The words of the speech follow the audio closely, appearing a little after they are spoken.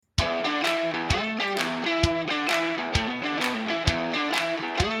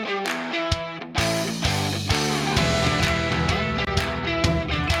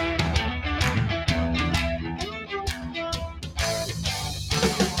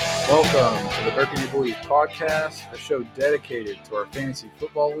Welcome to the Burgundy Blues Podcast, a show dedicated to our fantasy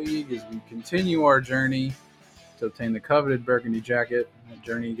football league as we continue our journey to obtain the coveted Burgundy Jacket. That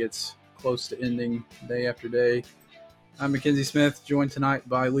journey gets close to ending day after day. I'm Mackenzie Smith, joined tonight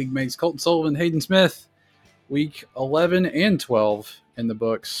by league mates Colton Sullivan, Hayden Smith. Week 11 and 12 in the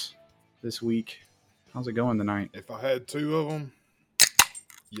books this week. How's it going tonight? If I had two of them,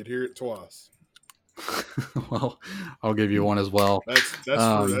 you'd hear it twice. Well, I'll give you one as well. That's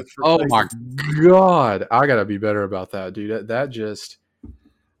for oh my God. I got to be better about that, dude. That just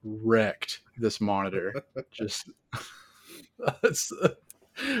wrecked this monitor.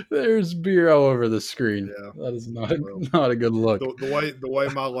 There's beer all over the screen. Yeah. That is not a good look. The way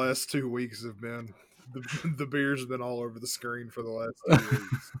my last 2 weeks have been, the beer's been all over the screen for the last 2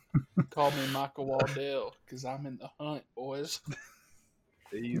 weeks. Call me Michael Waddell because I'm in the hunt, boys.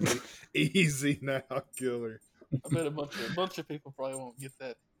 Easy now, killer. I bet a bunch of people probably won't get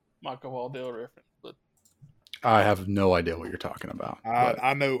that Michael Waddell reference, but I have no idea what you're talking about.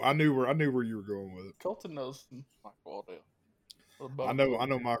 I knew where you were going with it. Colton knows Michael Waddell. I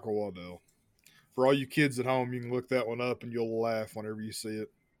know Michael Waddell. For all you kids at home, you can look that one up and you'll laugh whenever you see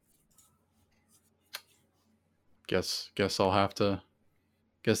it. Guess I'll have to.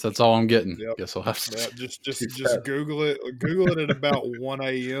 Guess that's all I'm getting. Yep. Guess I'll have to. Yeah, just Google it. Google it at about 1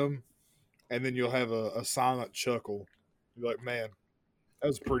 a.m. and then you'll have a silent chuckle. You're like, man, that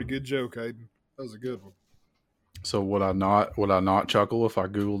was a pretty good joke, Hayden. That was a good one. So would I not chuckle if I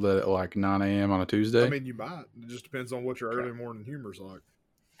Googled it at like 9 a.m. on a Tuesday? I mean, you might. It just depends on what your early morning humor's like.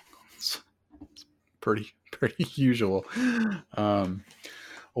 It's pretty usual.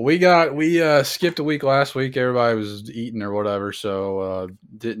 We skipped a week last week. Everybody was eating or whatever, so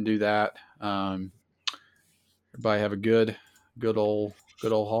didn't do that. Everybody have a good old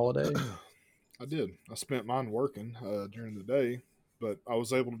holiday. I did. I spent mine working during the day, but I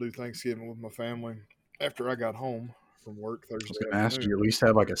was able to do Thanksgiving with my family after I got home from work Thursday. I was going to ask, do you at least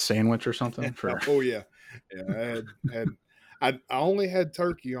have like a sandwich or something? Oh yeah. I only had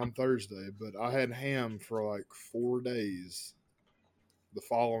turkey on Thursday, but I had ham for like 4 days. The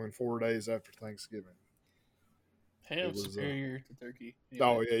following 4 days after Thanksgiving. Ham's superior to turkey. Yeah.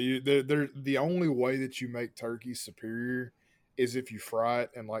 Oh yeah, they're the only way that you make turkey superior is if you fry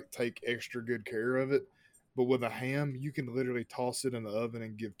it and like take extra good care of it. But with a ham, you can literally toss it in the oven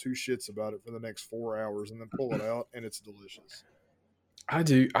and give two shits about it for the next 4 hours, and then pull it out, and it's delicious. I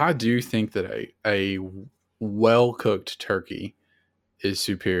do think that a well cooked turkey is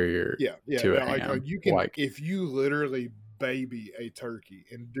superior. To a ham. Like you can, if you literally baby a turkey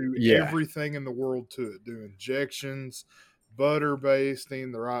and do everything in the world to it, do injections, butter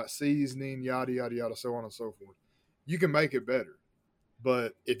basting, the right seasoning, yada yada yada, so on and so forth, you can make it better.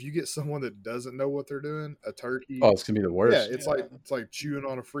 But if you get someone that doesn't know what they're doing, a turkey, it's gonna be the worst. Yeah, it's like chewing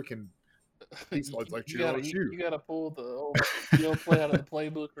on a freaking piece, like chewing on a shoe. You gotta pull the old play out of the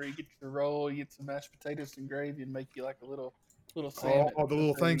playbook where you get your roll, you get some mashed potatoes and gravy, and make you like a little sandwich. Oh, the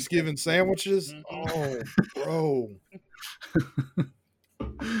little Thanksgiving sandwiches. Mm-hmm. Oh, bro.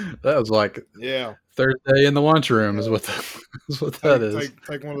 That was like Thursday in the lunchroom is what that is.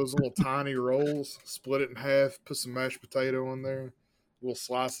 Take one of those little tiny rolls, split it in half, put some mashed potato in there, a little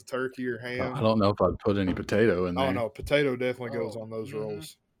slice of turkey or ham. I don't know if I'd put any potato in there. Oh no, potato definitely goes on those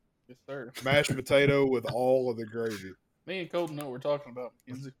rolls. Yes, sir. Mashed potato with all of the gravy. Me and Colton know what we're talking about.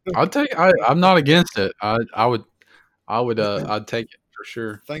 I'm not against it. I'd take it for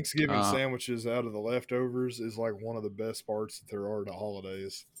sure. Thanksgiving sandwiches out of the leftovers is like one of the best parts that there are to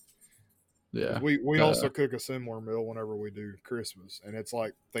holidays. Yeah. We also cook a similar meal whenever we do Christmas, and it's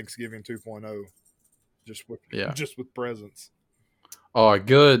like Thanksgiving 2.0, just with presents. Oh, a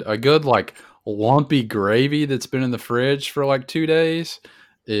good like lumpy gravy that's been in the fridge for like 2 days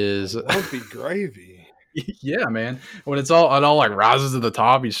is lumpy gravy. Yeah, man. When it all like rises to the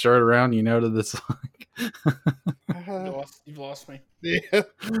top, you stir it around, you know that it's like You've lost me. Yeah.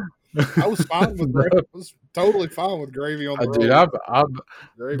 I was fine with gravy. I was totally fine with gravy on the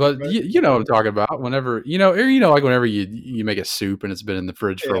roll. But you know what I'm talking about. Whenever whenever you make a soup and it's been in the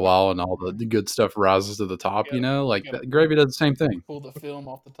fridge for a while and all the good stuff rises to to the top, that gravy does the same thing. Pull the film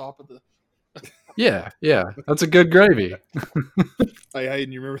off the top of the. Yeah, that's a good gravy. Hey,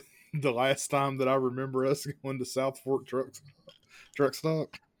 Hayden, you remember the last time that I remember us going to South Fork truck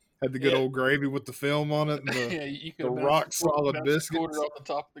stop? Had the good old gravy with the film on it and the rock solid biscuits. Quarter off the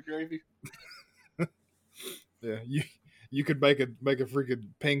top of the gravy. Yeah, you could make a freaking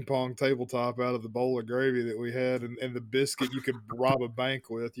ping pong tabletop out of the bowl of gravy that we had, and the biscuit you could rob a bank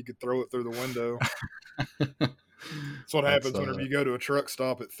with. You could throw it through the window. That's what happens whenever you go to a truck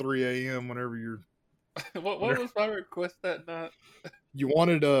stop at 3 a.m. whenever you're What was my request that night? You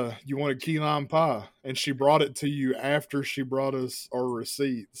wanted key lime pie, and she brought it to you after she brought us our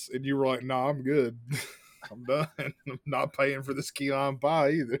receipts, and you were like, "No, I'm good. I'm done. I'm not paying for this key lime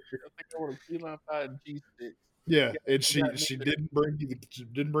pie either." I think I ordered key lime pie and cheese sticks. Yeah, and she didn't bring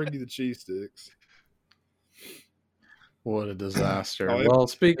you the cheese sticks. What a disaster! Oh, Well,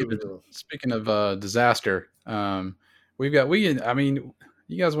 speaking of disaster, you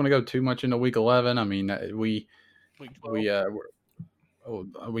guys want to go too much into week 11? I mean, we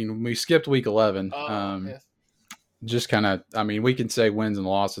skipped week 11. Yes. Just kind of, we can say wins and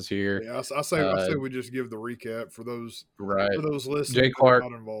losses here. Yeah, I say we just give the recap for those listening Jay Clark,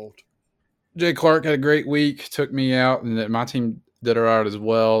 not involved. Jay Clark had a great week, took me out, and my team did all right as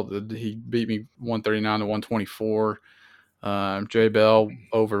well. He beat me 139 to 124. Jay Bell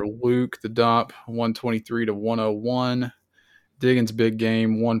over Luke the Dump 123 to 101. Diggins big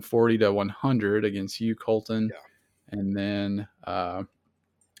game 140 to 100 against you, Colton. Yeah. And then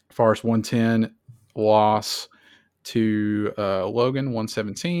Forrest 110 loss to Logan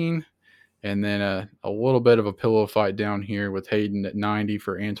 117. And then a little bit of a pillow fight down here with Hayden at 90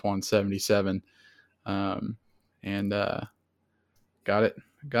 for Antoine 77. And got it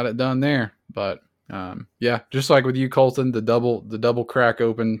done there. But just like with you, Colton, the double crack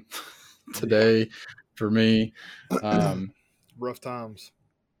open today for me. Rough times.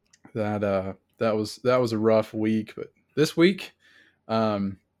 That was a rough week, but this week,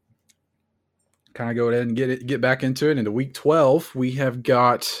 kind of go ahead and get back into it. Into week 12, we have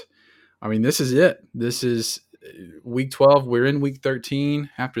got. This is it. This is week 12. We're in week 13.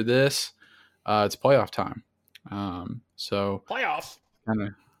 After this, it's playoff time. So playoffs. Kind of.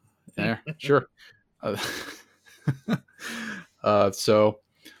 Yeah, sure. So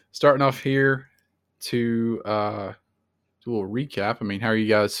starting off here to do a little recap. How are you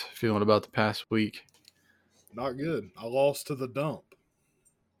guys feeling about the past week? Not good. I lost to the Dump.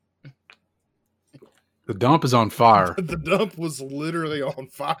 The Dump is on fire. The Dump was literally on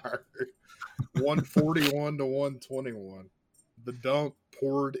fire. 141 to 121. The Dump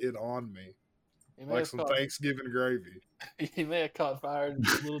poured it on me like some Thanksgiving gravy. He may have caught fire a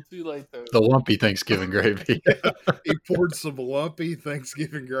little too late, though. The lumpy Thanksgiving gravy. He poured some lumpy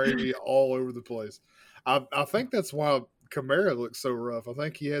Thanksgiving gravy all over the place. I think that's why Kamara looked so rough. I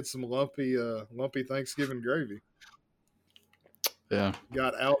think he had some lumpy Thanksgiving gravy. Yeah.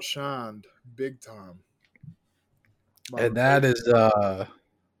 Got outshined big time. And that is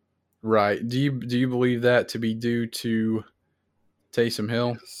right. Do you believe that to be due to Taysom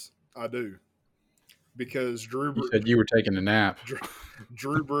Hill? Yes, I do. Because Drew You said you were taking a nap.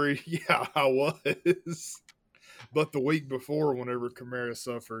 Drew Brees, yeah, I was. But the week before, whenever Kamara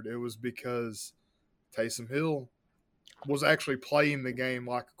suffered, it was because Taysom Hill was actually playing the game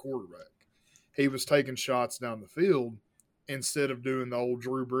like a quarterback. He was taking shots down the field instead of doing the old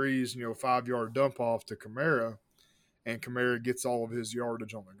Drew Brees, 5-yard dump off to Kamara, and Kamara gets all of his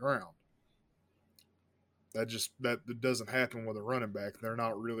yardage on the ground. That doesn't happen with a running back. They're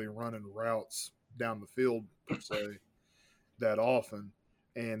not really running routes down the field per se that often,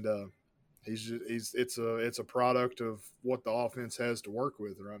 and it's a product of what the offense has to work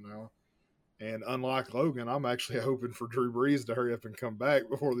with right now. And unlike Logan, I'm actually hoping for Drew Brees to hurry up and come back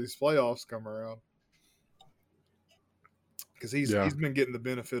before these playoffs come around, because he's been getting the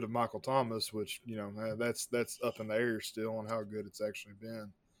benefit of Michael Thomas, which that's up in the air still on how good it's actually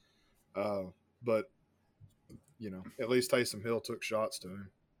been. But at least Taysom Hill took shots to him.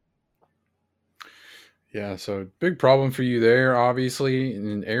 Yeah, so big problem for you there, obviously,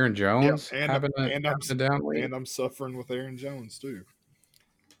 and Aaron Jones having a down week. And I'm suffering with Aaron Jones too.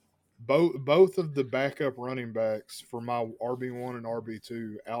 Both of the backup running backs for my RB1 and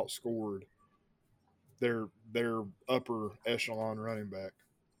RB2 outscored their upper echelon running back.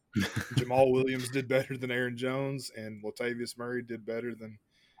 Jamal Williams did better than Aaron Jones, and Latavius Murray did better than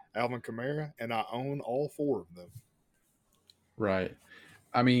Alvin Kamara, and I own all four of them. Right.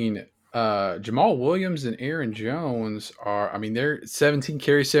 Jamal Williams and Aaron Jones are, they're 17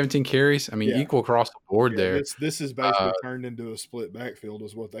 carries. Equal across the board there. This is basically turned into a split backfield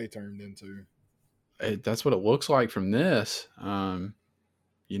is what they turned into. That's what it looks like from this.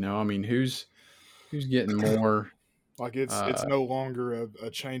 Who's getting more? Like it's no longer a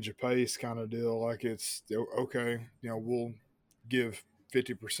change of pace kind of deal. Like it's okay, we'll give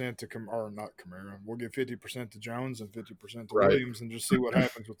 50% to not Kamara. We'll give 50% to Jones and 50% to Williams, and just see what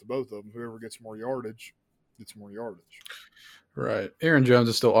happens with the both of them. Whoever gets more yardage gets more yardage. Right. Aaron Jones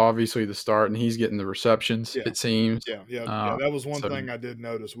is still obviously the start, and he's getting the receptions. It seems. Yeah. That was one thing I did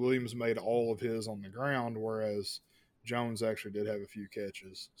notice. Williams made all of his on the ground, whereas Jones actually did have a few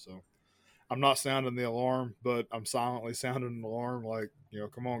catches. So I'm not sounding the alarm, but I'm silently sounding an alarm. Like,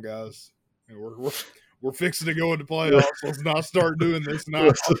 come on, guys, we're fixing to go into playoffs. Let's not start doing this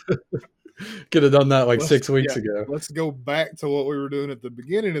now. Could have done that like 6 weeks ago. Let's go back to what we were doing at the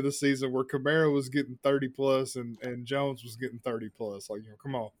beginning of the season, where Kamara was getting 30 plus and Jones was getting 30 plus. Like,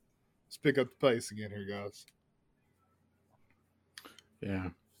 come on, let's pick up the pace again here, guys.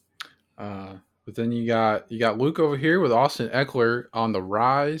 Yeah. But then you got Luke over here with Austin Eckler on the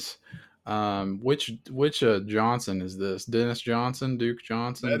rise. Which Johnson is this? Dennis Johnson, Duke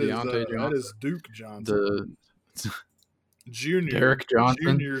Johnson, Deontay Johnson? That is Duke Johnson. Junior, Derek Johnson,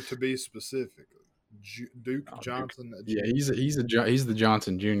 Junior to be specific. Duke Johnson. Yeah, he's the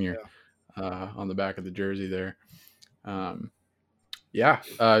Johnson Junior. Yeah. On the back of the jersey there. Running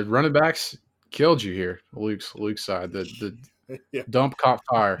backs killed you here. Luke's side. The dump caught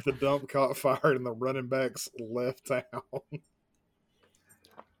fire. The dump caught fire, and the running backs left town.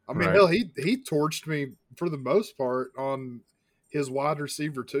 I mean, hell, he torched me for the most part on his wide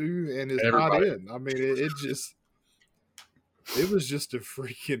receiver too and his tight end. I mean, it was just a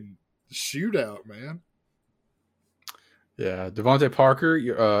freaking shootout, man. Yeah, Devontae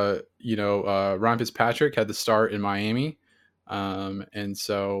Parker, Ryan Fitzpatrick had the start in Miami, and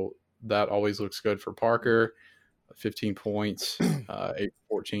so that always looks good for Parker. 15 points,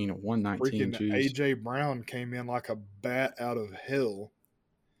 8-14, 119. Freaking A.J. Brown came in like a bat out of hell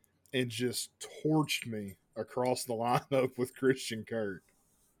and just torched me across the lineup with Christian Kirk.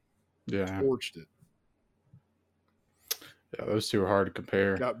 Yeah. Torched it. Yeah, those two are hard to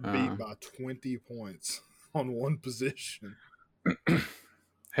compare. Got beat by 20 points on one position.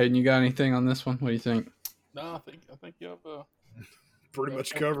 Hayden, you got anything on this one? What do you think? No, I think you have pretty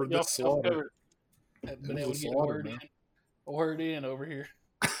much covered this slaughter. Haven't been able to get a word in over here.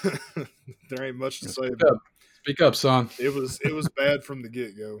 There ain't much to say. Speak up, son. It was bad from the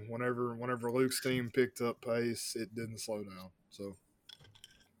get go. Whenever Luke's team picked up pace, it didn't slow down. So,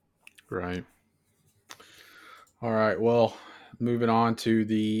 right. All right. Well, moving on to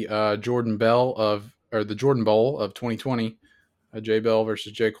the Jordan Bowl of 2020. Jay Bell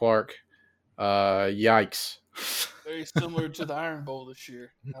versus Jay Clark. Yikes. Very similar to the Iron Bowl this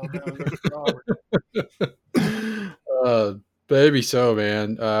year. Alabama versus Auburn. Baby so,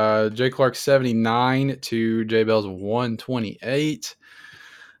 man. Jay Clark 79 to Jay Bell's 128.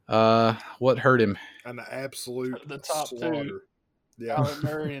 What hurt him? An absolute the top slaughter. Two. Yeah. Kyler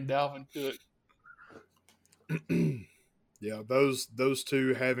Murray and Dalvin Cook. Yeah, those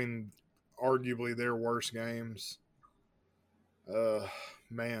two having arguably their worst games.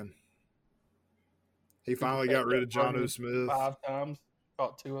 Man. He finally got rid of Jonnu Smith. 5 times.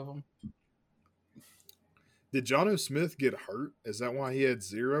 Caught 2 of them. Did Jonnu Smith get hurt? Is that why he had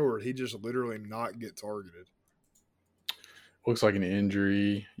 0, or did he just literally not get targeted? Looks like an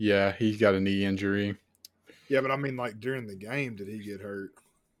injury. Yeah, he's got a knee injury. Yeah, but I mean, like, during the game, did he get hurt?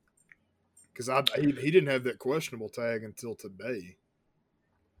 Because he didn't have that questionable tag until today.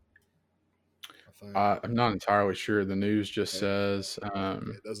 I'm not entirely sure. The news just says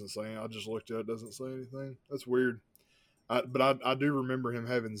it doesn't say. I just looked at it. It doesn't say anything. That's weird. But I do remember him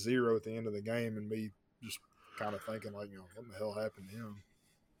having 0 at the end of the game, and me just kind of thinking like, what the hell happened to him?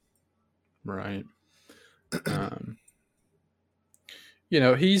 Right.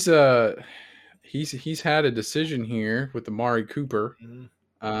 He's had a decision here with Amari Cooper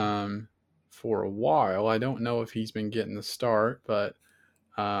for a while. I don't know if he's been getting the start, but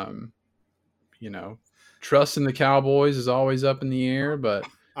trust in the Cowboys is always up in the air, but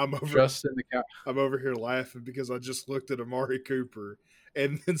I'm over here laughing because I just looked at Amari Cooper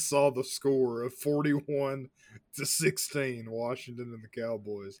and then saw the score of 41-16, Washington and the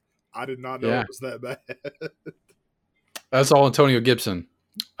Cowboys. I did not know it was that bad. That's all Antonio Gibson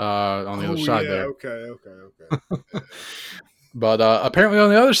on the other side there. Okay. But apparently on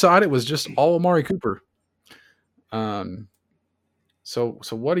the other side, it was just all Amari Cooper. So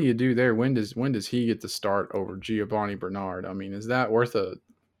what do you do there? When does he get to start over Giovanni Bernard? I mean, is that worth a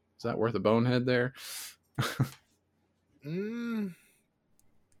bonehead there?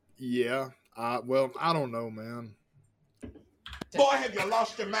 Yeah. Well, I don't know, man. Boy, have you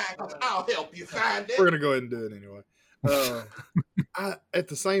lost your mind? Because I'll help you find it. We're gonna go ahead and do it anyway. At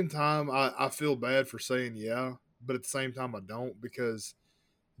the same time, I feel bad for saying yeah, but at the same time, I don't, because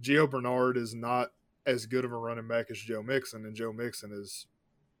Gio Bernard is not as good of a running back as Joe Mixon, and Joe Mixon is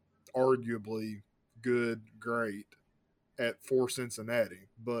arguably great for Cincinnati.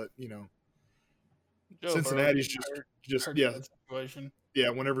 But Cincinnati's just situation. Yeah,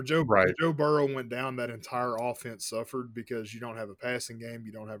 whenever Joe Burrow went down, that entire offense suffered because you don't have a passing game,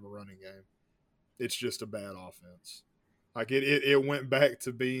 you don't have a running game. It's just a bad offense. Like it went back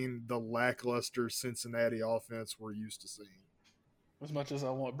to being the lackluster Cincinnati offense we're used to seeing. As much as I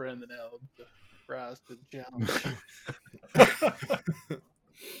want Brandon Allen to rise to the challenge.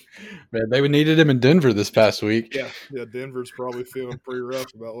 Man, they needed him in Denver this past week. Yeah, Denver's probably feeling pretty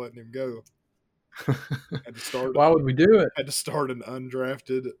rough about letting him go. Why would we do it? Had to start an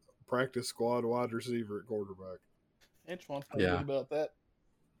undrafted practice squad wide receiver at quarterback. Antoine's good about that.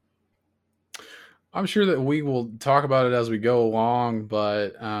 I'm sure that we will talk about it as we go along,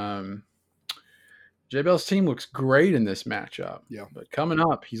 but J-Bell's team looks great in this matchup. Yeah. But coming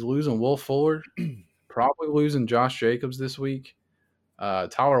up, he's losing Will Fuller, probably losing Josh Jacobs this week.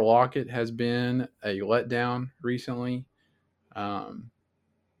 Tyler Lockett has been a letdown recently.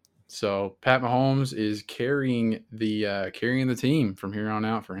 So Pat Mahomes is carrying the team from here on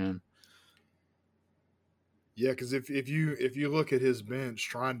out for him. Yeah, because if you look at his bench,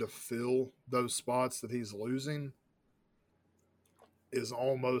 trying to fill those spots that he's losing is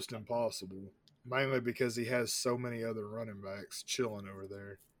almost impossible. Mainly because he has so many other running backs chilling over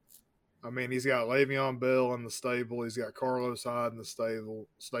there. I mean, he's got Le'Veon Bell in the stable. He's got Carlos Hyde in the stable.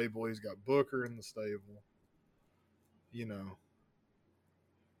 He's got Booker in the stable.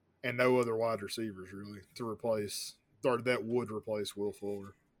 And no other wide receivers really to replace, or that would replace Will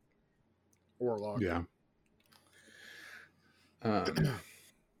Fuller or Lockett. Yeah.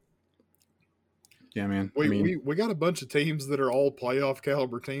 Yeah, man. We got a bunch of teams that are all playoff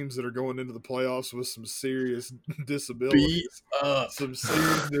caliber teams that are going into the playoffs with some serious disabilities. Some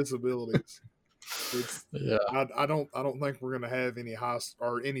serious disabilities. I don't think we're going to have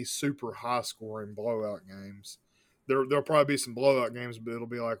any super high scoring blowout games. There'll probably be some blowout games, but it'll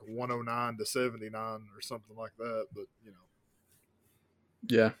be like 109-79 or something like that. But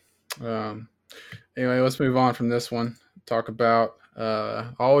Yeah. Anyway, let's move on from this one. Talk about.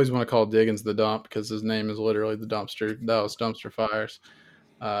 I always want to call Diggins the dump because his name is literally the dumpster. That was Dumpster Fires.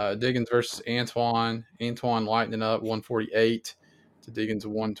 Diggins versus Antoine. Antoine lighting up 148 to Diggins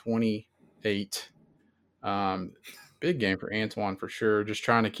 128. Big game for Antoine for sure. Just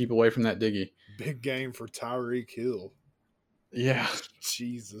trying to keep away from that Diggy. Big game for Tyreek Hill. Yeah.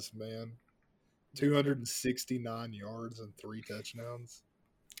 Jesus, man. 269 yards and 3 touchdowns.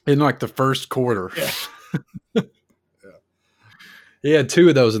 In like the first quarter. Yeah. He had 2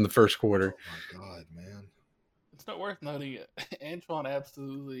 of those in the first quarter. Oh, my God, man. It's not worth noting it. Antoine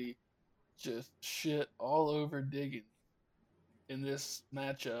absolutely just shit all over Diggins in this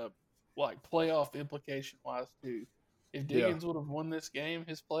matchup, like playoff implication-wise, too. If Diggins would have won this game,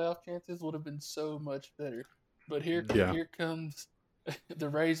 his playoff chances would have been so much better. But here comes the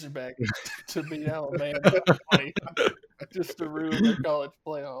Razorback to beat Alabama just to ruin their college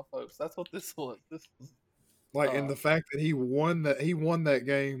playoff hopes. That's what this was. This was and the fact that he won that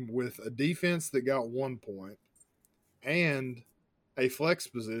game with a defense that got 1 point and a flex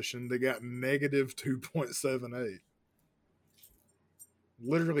position that got negative 2.78.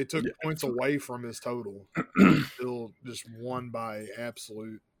 Literally took points away from his total. Still just won by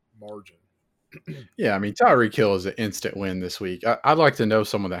absolute margin. Yeah, I mean, Tyreek Hill is an instant win this week. I'd like to know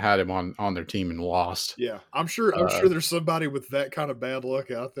someone that had him on their team and lost. Yeah, I'm sure there's somebody with that kind of bad luck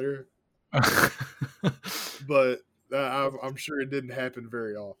out there. But I'm sure it didn't happen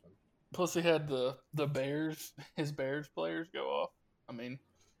very often. Plus, he had the Bears, his Bears players go off. I mean,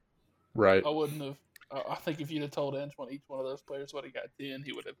 right. I wouldn't have. I think if you'd have told Antoine each one of those players what he got 10,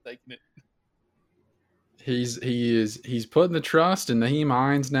 he would have taken it. He's putting the trust in Naheem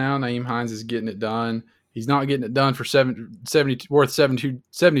Hines now. Naheem Hines is getting it done. He's not getting it done for worth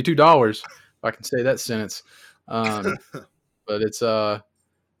 $72. If I can say that sentence. But it's over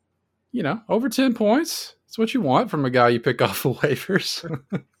 10 points. That's what you want from a guy you pick off the waivers.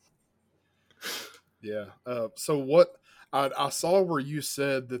 Yeah. So what I saw where you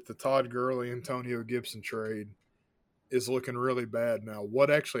said that the Todd Gurley Antonio Gibson trade is looking really bad now.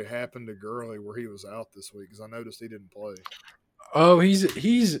 What actually happened to Gurley where he was out this week? Because I noticed he didn't play. Oh,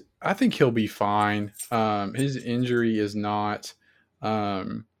 he's. I think he'll be fine. His injury is not.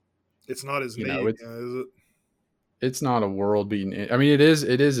 It's not his knee, is it? It's not a world beating. I mean, it is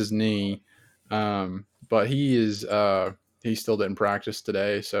his knee, but he is. He still didn't practice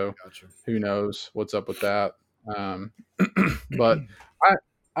today, so Gotcha. Who knows what's up with that. But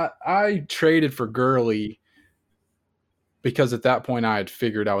I traded for Gurley because at that point I had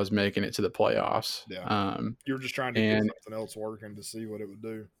figured I was making it to the playoffs. Yeah. You were just trying to get something else working to see what it would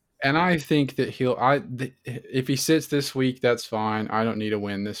do. And I think that if he sits this week, that's fine. I don't need a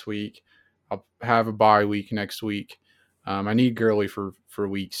win this week. I'll have a bye week next week. I need Gurley for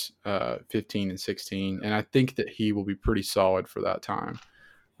weeks 15 and 16, and I think that he will be pretty solid for that time.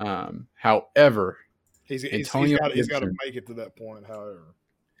 However, He's got to make it to that point, however.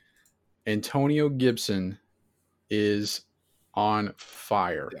 Antonio Gibson is on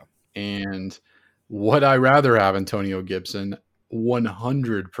fire. Yeah. And would I rather have Antonio Gibson?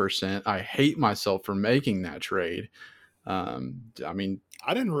 100%. I hate myself for making that trade. I mean,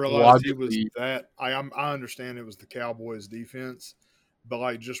 I didn't realize he was that. I understand it was the Cowboys defense, but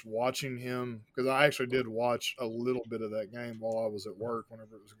like just watching him, because I actually did watch a little bit of that game while I was at work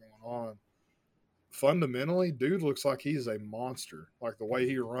whenever it was going on. Fundamentally, dude looks like he's a monster. Like the way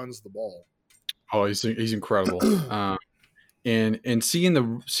he runs the ball. Oh, he's incredible. And seeing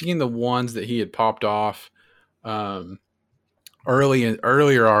the ones that he had popped off earlier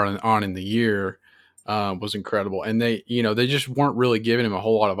on in the year was incredible. And they just weren't really giving him a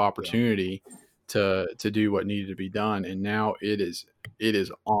whole lot of opportunity to do what needed to be done. And now it is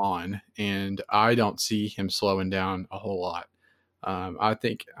on, and I don't see him slowing down a whole lot. I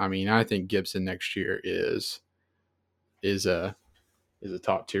think Gibson next year is a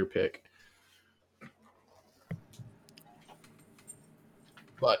top tier pick.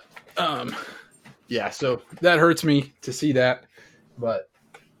 But yeah, so that hurts me to see that, but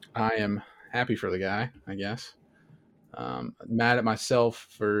I am happy for the guy, I guess. Mad at myself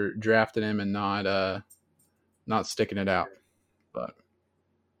for drafting him and not sticking it out, but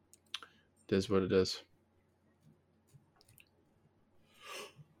it is what it is.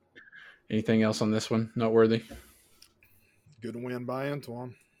 Anything else on this one noteworthy? Good win by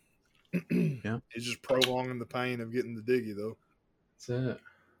Antoine. Yeah. He's just prolonging the pain of getting the diggy, though. That's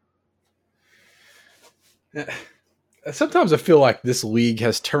it. Sometimes I feel like this league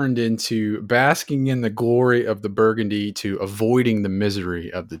has turned into basking in the glory of the Burgundy to avoiding the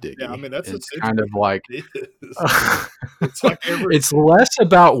misery of the diggy. Yeah, I mean, it's kind of like it's like it's less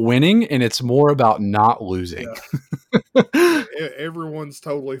about winning and it's more about not losing. Yeah. Everyone's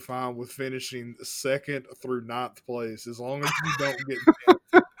totally fine with finishing second through ninth place as long as you don't get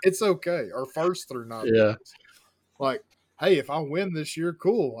 10th. It's okay. Or first through ninth place. Like, hey, if I win this year,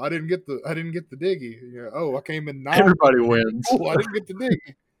 cool. I didn't get the diggy. I came in ninth. Everybody wins. Cool, I didn't get the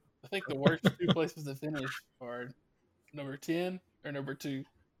diggy. I think the worst two places to finish are number 10 or number 2.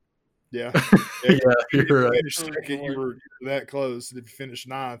 Yeah. You're right. Second, you were that close. And if you finish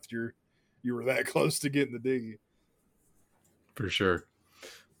ninth, you were that close to getting the diggy. For sure.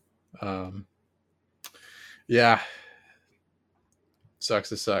 Yeah. Sucks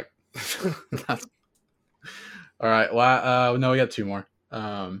to suck. All right. Well, no, we got 2 more.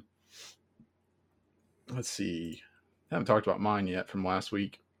 Let's see. I haven't talked about mine yet from last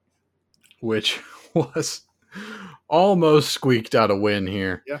week, which was almost squeaked out a win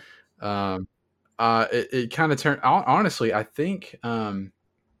here. Yeah. It kind of turned. Honestly, I think if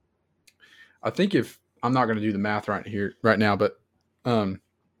I'm not going to do the math right now, but I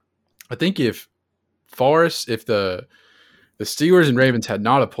think if the Steelers and Ravens had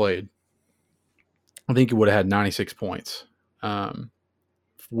not have played, I think it would have had 96 points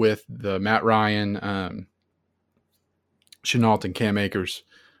with the Matt Ryan, Chenault, and Cam Akers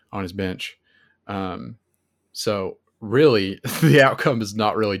on his bench. So really, the outcome has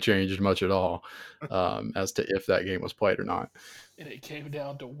not really changed much at all as to if that game was played or not. And it came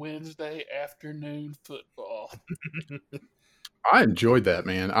down to Wednesday afternoon football. I enjoyed that,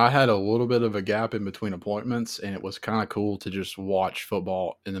 man. I had a little bit of a gap in between appointments, and it was kind of cool to just watch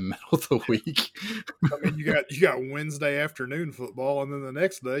football in the middle of the week. I mean, you got Wednesday afternoon football, and then the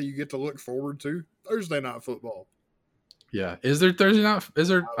next day you get to look forward to Thursday night football. Yeah. Is there Thursday night? I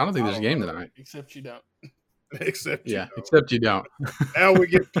don't think there's a game tonight. Except you don't. Except you don't. Now we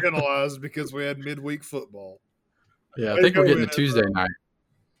get penalized because we had midweek football. Yeah, I think we're getting a Tuesday night.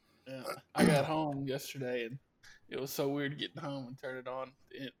 Yeah, I got home yesterday, and it was so weird getting home and turning it on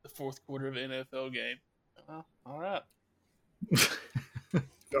in the fourth quarter of an NFL game. Oh, all right.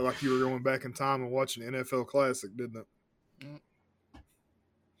 Felt like you were going back in time and watching the NFL Classic, didn't it?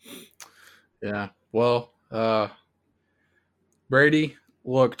 Yeah. Well, Brady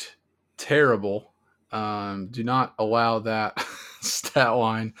looked terrible. Do not allow that stat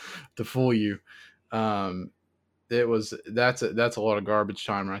line to fool you. That's a lot of garbage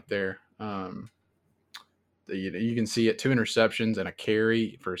time right there. You can see it, 2 interceptions and a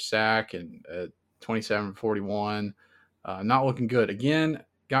carry for a sack and 27-41. Not looking good. Again,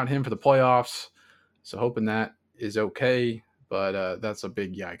 got him for the playoffs, so hoping that is okay. But that's a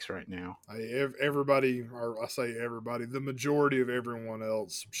big yikes right now. Everybody, or I say everybody, the majority of everyone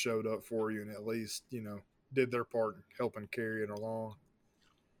else showed up for you and at least, did their part in helping carry it along.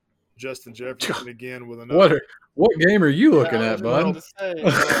 Justin Jefferson again with another. What game are you looking at, bud?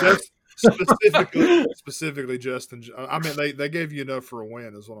 Specifically Justin. I mean, they gave you enough for a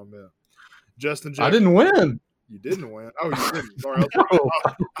win is what I meant. Justin Jefferson. I didn't win. You didn't win. Oh, you didn't. Sorry.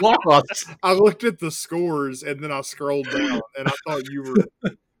 Lost. I looked at the scores and then I scrolled down and I thought you were.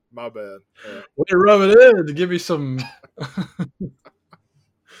 My bad. Way to rub it in to give me some.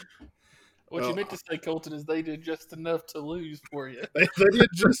 What you meant to say, Colton, is they did just enough to lose for you. They did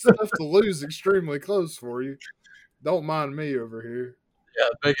just enough to lose extremely close for you. Don't mind me over here. Yeah,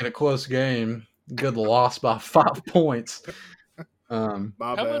 making a close game. Good loss by 5 points.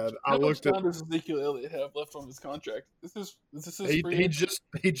 My bad. How much time does Ezekiel Elliott have left on his contract? Is this his free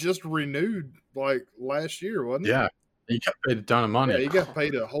he just renewed like last year, wasn't it? Yeah, he got paid a ton of money. Yeah, he got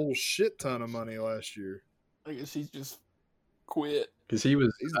paid a whole shit ton of money last year. I guess he just quit because he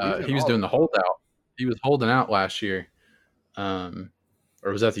was doing the holdout. He was holding out last year, or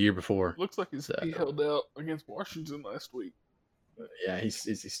was that the year before? Looks like he held out against Washington last week. Yeah, is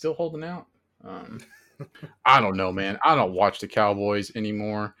he still holding out? I don't know, man. I don't watch the Cowboys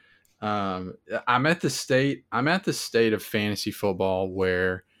anymore. I'm at the state of fantasy football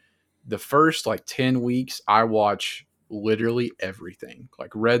where the first 10 weeks I watch literally everything, like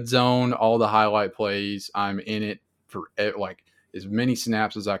red zone, all the highlight plays. I'm in it for as many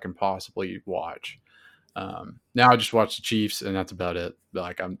snaps as I can possibly watch. Now I just watch the Chiefs and that's about it.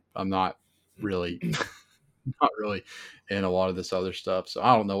 I'm not really in a lot of this other stuff. So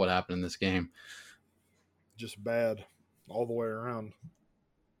I don't know what happened in this game. Just bad all the way around.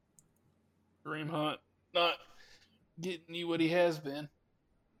 Kareem Hunt not getting you what he has been.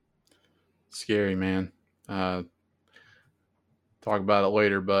 Scary, man. Talk about it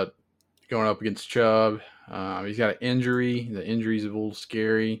later, but going up against Chubb, he's got an injury. The injury's a little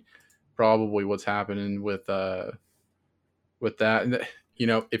scary. Probably what's happening with that. And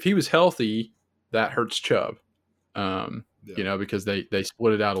if he was healthy, that hurts Chubb. Because they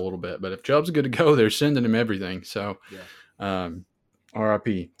split it out a little bit. But if Chubb's good to go, they're sending him everything. So, RIP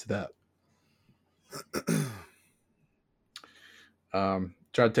to that.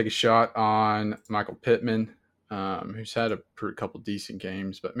 Try to take a shot on Michael Pittman, who's had a couple decent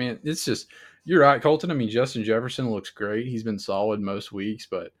games. But, man, it's just – you're right, Colton. I mean, Justin Jefferson looks great. He's been solid most weeks.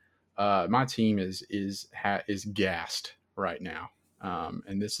 But my team is gassed right now.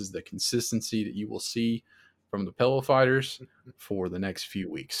 And this is the consistency that you will see from the pillow fighters for the next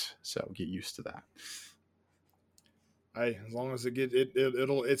few weeks. So get used to that. Hey, as long as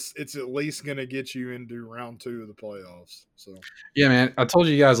it's at least going to get you into round 2 of the playoffs. So yeah, man, I told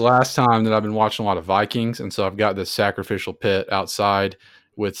you guys last time that I've been watching a lot of Vikings, and so I've got this sacrificial pit outside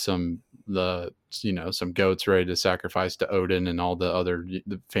with some goats ready to sacrifice to Odin and all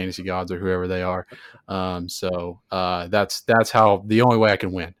the fantasy gods or whoever they are. So that's how the only way I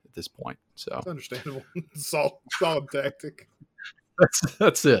can win at this point. So it's understandable. solid tactic.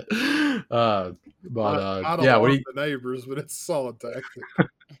 That's it. I don't like the neighbors, but it's a solid tactic.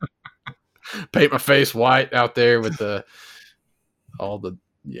 Paint my face white out there with what do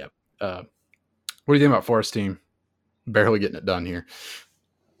you think about Forrest's team? Barely getting it done here.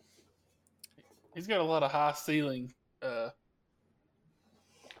 He's got a lot of high ceiling. I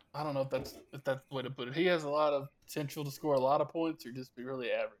don't know if that's the way to put it. He has a lot of potential to score a lot of points or just be really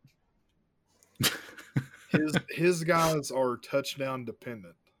average. His guys are touchdown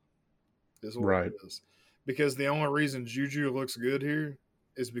dependent, is what it is. Because the only reason Juju looks good here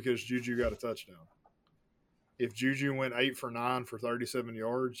is because Juju got a touchdown. If Juju went 8 for 9 for 37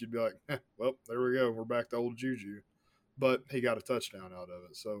 yards, you'd be like, well, there we go. We're back to old Juju. But he got a touchdown out of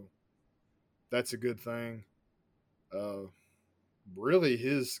it, so that's a good thing. Really,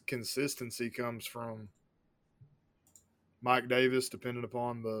 his consistency comes from Mike Davis, depending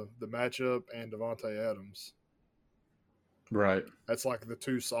upon the matchup, and Devontae Adams. Right. That's like the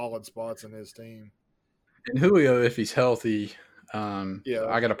 2 solid spots in his team. And Julio, if he's healthy, I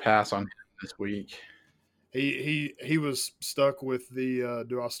got to pass on him this week. He was stuck with the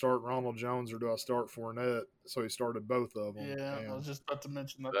do I start Ronald Jones or do I start Fournette? So he started both of them. Yeah, I was just about to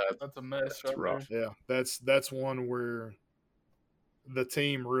mention that. That's a mess. That's rough. There. Yeah, that's one where the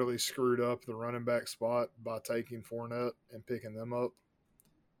team really screwed up the running back spot by taking Fournette and picking them up.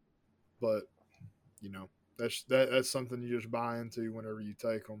 But, that's something you just buy into whenever you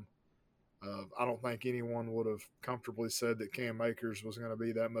take them. I don't think anyone would have comfortably said that Cam Akers was going to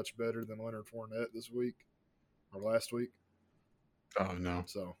be that much better than Leonard Fournette this week or last week. Oh, no.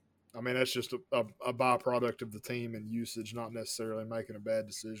 So, I mean, that's just a byproduct of the team and usage, not necessarily making a bad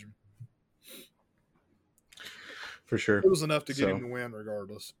decision. For sure. It was enough to get him to win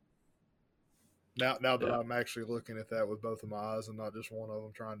regardless. Now that I'm actually looking at that with both of my eyes and not just one of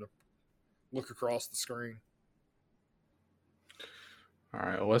them trying to look across the screen. All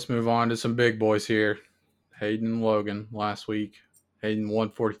right, well, let's move on to some big boys here. Hayden and Logan last week. Hayden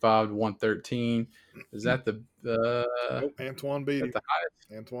 145 to 113. Is that the Nope, Antoine beat him. the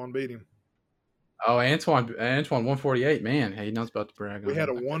highest? Antoine beat him. Oh, Antoine 148. Man, Hayden, I was about to brag on We had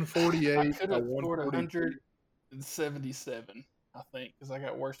a him. 148, I could a have scored 142. 177, I think, because I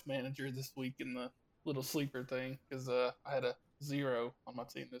got worst manager this week in the little sleeper thing because I had a 0 on my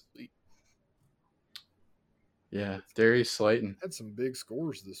team this week. Yeah, Darius Slayton. Had some big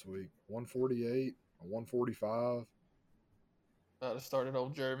scores this week. 148, a 145. I started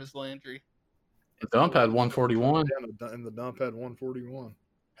old Jarvis Landry. The dump had 141. And the dump had 141.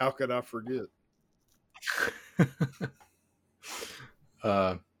 How could I forget?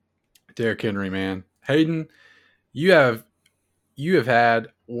 Derrick Henry, man. Hayden, you have had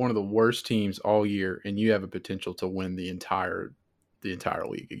one of the worst teams all year, and you have a potential to win the entire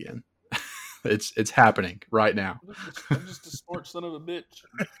league again. It's happening right now. I'm just a smart son of a bitch.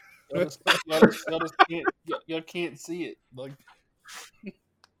 Y'all can't see it. Like,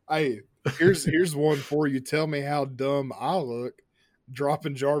 hey, here's one for you. Tell me how dumb I look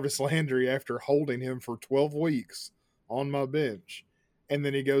dropping Jarvis Landry after holding him for 12 weeks on my bench, and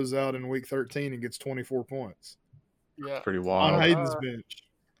then he goes out in week 13 and gets 24 points. Yeah, pretty wild. On Hayden's bench.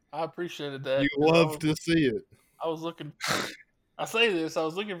 I appreciated that. You love to see it. I was looking. I say this. I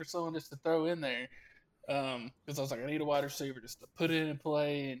was looking for someone just to throw in there because I was like, I need a wide receiver just to put it in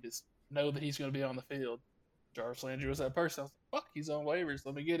play and just know that he's going to be on the field. Jarvis Landry was that person. I was like, fuck, he's on waivers.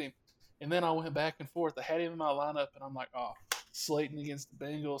 Let me get him. And then I went back and forth. I had him in my lineup, and I'm like, oh, Slayton against the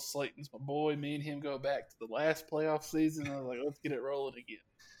Bengals. Slayton's my boy. Me and him go back to the last playoff season. I was like, let's get it rolling again.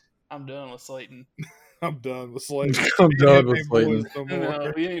 I'm done with Slayton. I'm done with Slayton. I'm done with Slayton.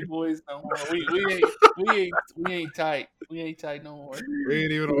 No, we ain't boys no more. We ain't tight. We ain't tight no more. We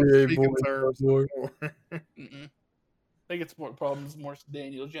ain't even on speaking terms no more. I think it's more problems more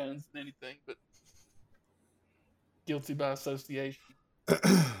Daniel Jones than anything, but guilty by association.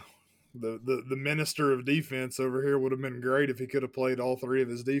 The minister of defense over here would have been great if he could have played all three of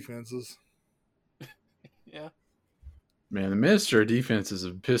his defenses. Yeah. Man, the minister of defense is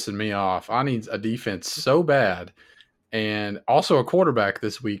pissing me off. I need a defense so bad, and also a quarterback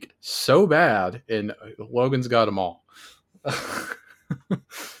this week so bad, and Logan's got them all.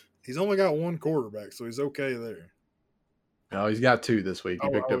 He's only got one quarterback, so he's okay there. No, he's got two this week. He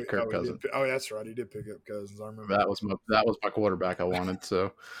picked up Kirk Cousins. That's right. He did pick up Cousins. I remember that was my quarterback I wanted.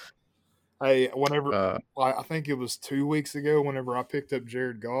 So, hey, whenever I think it was 2 weeks ago, whenever I picked up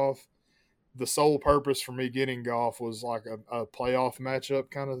Jared Goff, the sole purpose for me getting Goff was like a playoff matchup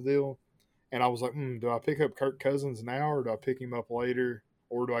kind of deal. And I was like, do I pick up Kirk Cousins now, or do I pick him up later,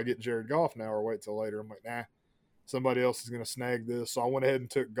 or do I get Jared Goff now or wait till later? I'm like, nah, somebody else is going to snag this. So I went ahead and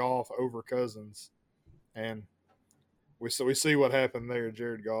took Goff over Cousins, and we see what happened there.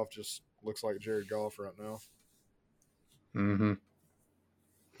 Jared Goff just looks like Jared Goff right now. Mm-hmm.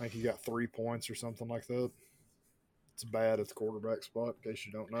 I think he got 3 points or something like that. It's bad at the quarterback spot, in case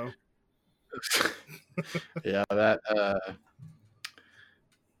you don't know. Yeah, that.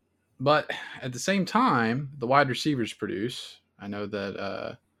 But at the same time, the wide receivers produce. I know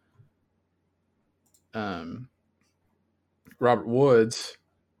that Robert Woods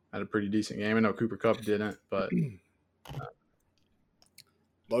had a pretty decent game. I know Cooper Kupp didn't, but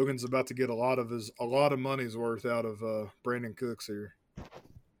Logan's about to get a lot of money's worth out of Brandon Cooks here.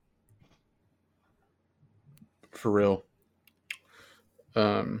 For real.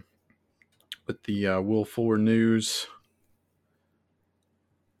 With the Will Fuller news.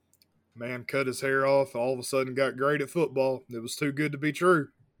 Man cut his hair off, all of a sudden got great at football. It was too good to be true.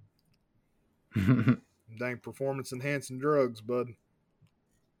 Dang performance-enhancing drugs, bud.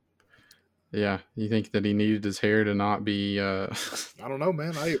 Yeah, you think that he needed his hair to not be... I don't know,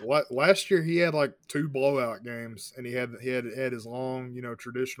 man. Last year he had like 2 blowout games, and he had his long,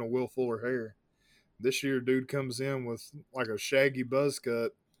 traditional Will Fuller hair. This year, dude comes in with like a shaggy buzz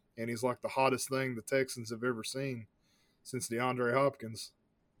cut, and he's like the hottest thing the Texans have ever seen since DeAndre Hopkins.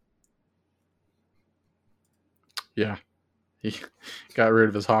 Yeah, he got rid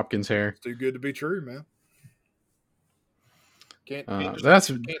of his Hopkins hair. It's too good to be true, man. Can't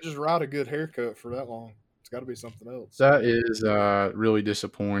just ride a good haircut for that long. It's got to be something else. That is really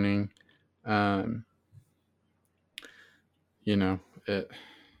disappointing.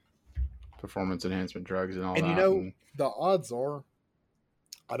 Performance enhancement drugs and all that. And the odds are,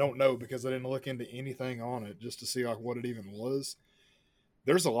 I don't know because I didn't look into anything on it just to see like what it even was.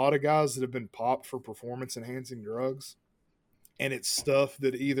 There's a lot of guys that have been popped for performance enhancing drugs, and it's stuff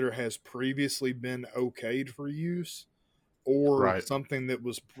that either has previously been okayed for use or something that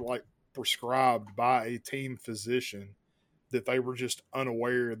was like prescribed by a team physician that they were just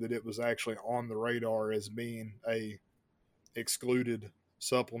unaware that it was actually on the radar as being a excluded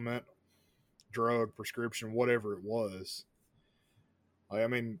supplement, drug, prescription, whatever it was. I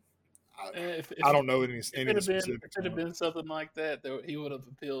mean, I don't know any If it had specifics. been something like that, he would have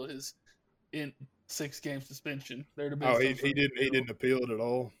appealed his 6-game suspension. There'd have been. Oh, he didn't appeal it at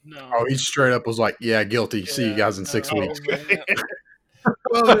all. No. Oh, he straight up was like, "Yeah, guilty. See you guys in 6 weeks."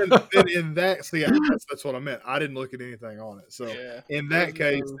 Well, then in that, that's what I meant. I didn't look at anything on it. So in that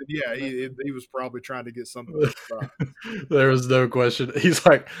case, he was probably trying to get something. There was no question. He's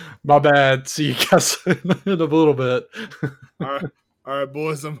like, "My bad. See you guys in a little bit." All right,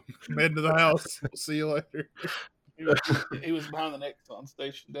 boys. I'm heading to the house. We'll see you later. He was behind the Exxon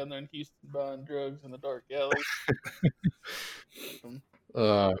station down there in Houston buying drugs in the dark alley.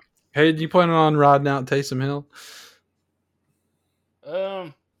 Hey, do you plan on riding out Taysom Hill?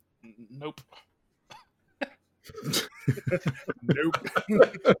 Nope. Nope.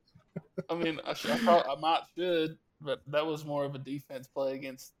 I mean, I might should, but that was more of a defense play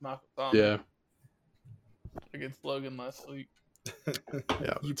against Michael Thomas. Yeah. Against Logan last week.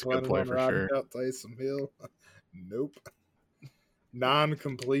 Yeah, You it's a good play for sure. Out Taysom Hill? Nope. 9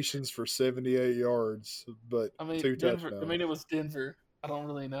 completions for 78 yards, but 2 touchdowns. I mean, it was Denver. I don't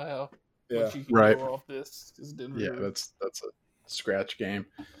really know how much you can go off this. Denver. Yeah, that's a scratch game.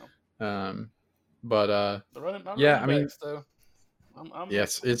 The backs, though.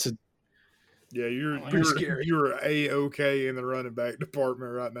 Yes, it's a. Yeah, you're A-okay in the running back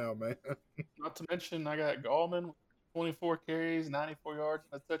department right now, man. Not to mention, I got Gallman, 24 carries, 94 yards,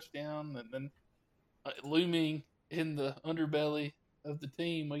 and a touchdown, and then looming in the underbelly of the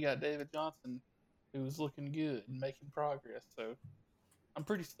team, we got David Johnson, who was looking good and making progress. So I'm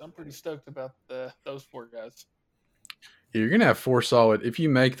pretty stoked about those 4 guys. You're gonna have 4 solid. If you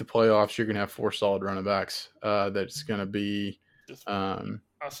make the playoffs, you're gonna have 4 solid running backs. That's gonna be.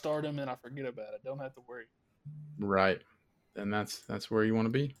 I start them and I forget about it. Don't have to worry. Right, and that's where you want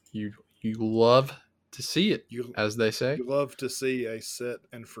to be. You love to see it, as they say. You love to see a set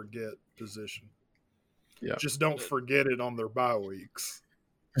and forget position. Yeah, just don't forget it on their bye weeks.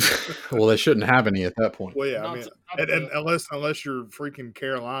 Well, they shouldn't have any at that point. Well, yeah, I mean, and unless you're freaking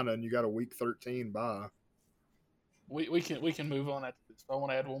Carolina and you got a week 13 bye. We can move on after this. But I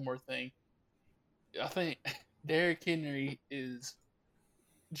want to add one more thing. I think Derrick Henry is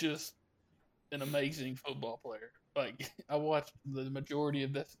just an amazing football player. Like, I watched the majority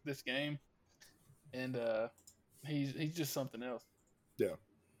of this game, and he's just something else. Yeah,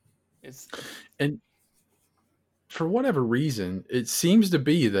 and for whatever reason, it seems to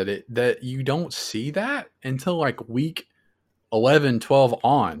be that you don't see that until like week 11, 12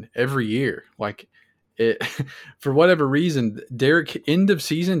 on every year. Like, it, for whatever reason, end of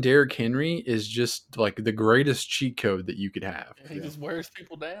season Derrick Henry is just like the greatest cheat code that you could have. He just wears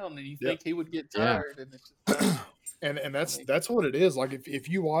people down, and you think he would get tired, and it's just and that's what it is. Like, if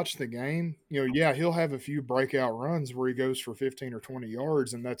you watch the game, he'll have a few breakout runs where he goes for 15 or 20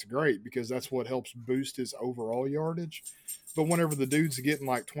 yards, and that's great because that's what helps boost his overall yardage. But whenever the dude's getting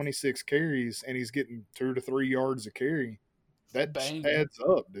like 26 carries and he's getting 2 to 3 yards a carry, that adds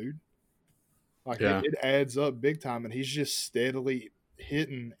up, dude. Like, it adds up big time, and he's just steadily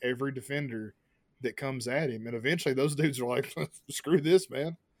hitting every defender that comes at him. And eventually those dudes are like, screw this,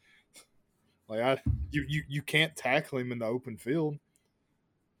 man. Like, you can't tackle him in the open field.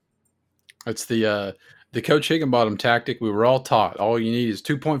 It's the Coach Higginbottom tactic we were all taught. All you need is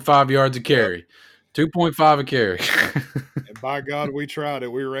 2.5 yards a carry. 2.5 a carry. And by God, we tried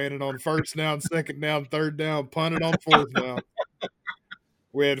it. We ran it on first down, second down, third down, punted on fourth down.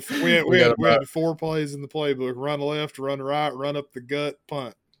 We had 4 plays in the playbook: run left, run right, run up the gut,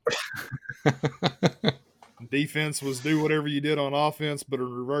 punt. Defense was do whatever you did on offense, but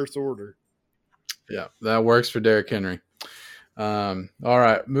in reverse order. Yeah, that works for Derrick Henry. All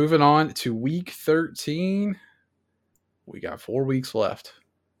right, moving on to week 13. We got 4 weeks left,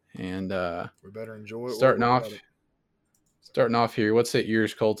 and we better enjoy it. Starting off here. What's that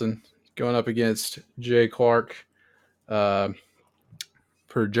yours, Colton? Going up against Jay Clark.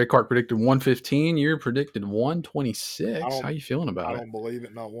 Jay Clark predicted 115. You predicted 126. How you feeling about it? I don't believe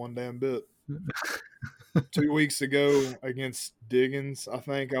it, not one damn bit. 2 weeks ago against Diggins, I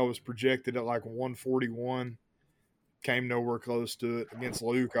think I was projected at like 141. Came nowhere close to it. Against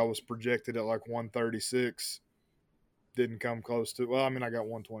Luke, I was projected at like 136. Didn't come close to it. Well, I mean, I got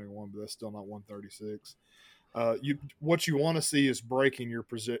 121, but that's still not 136. What you want to see is breaking your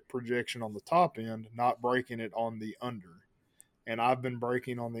projection on the top end, not breaking it on the under. And I've been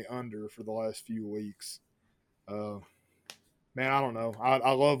breaking on the under for the last few weeks. Man, I don't know.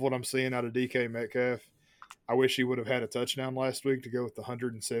 I love what I'm seeing out of DK Metcalf. I wish he would have had a touchdown last week to go with the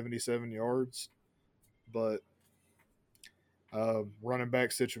 177 yards. But Running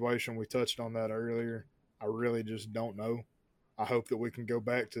back situation, we touched on that earlier. I really just don't know. I hope that we can go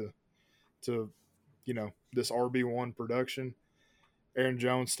back to this RB1 production. Aaron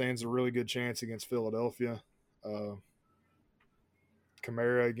Jones stands a really good chance against Philadelphia.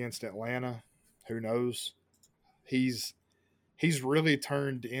 Kamara against Atlanta. Who knows? He's really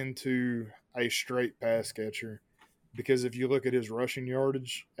turned into a straight pass catcher, because if you look at his rushing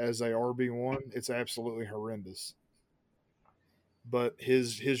yardage as a RB1, it's absolutely horrendous. But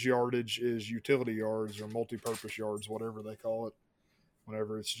his yardage is utility yards or multi-purpose yards, whatever they call it,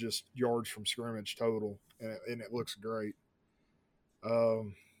 whenever it's just yards from scrimmage total, and it looks great.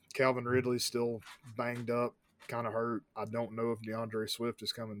 Calvin Ridley's still banged up, kind of hurt. I don't know if DeAndre Swift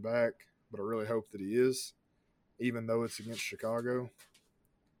is coming back, but I really hope that he is, even though it's against Chicago.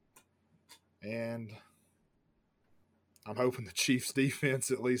 And I'm hoping the Chiefs' defense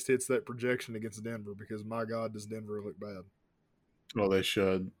at least hits that projection against Denver, because, my God, does Denver look bad. Well, they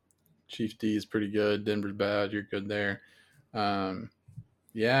should. Chiefs D is pretty good. Denver's bad. You're good there.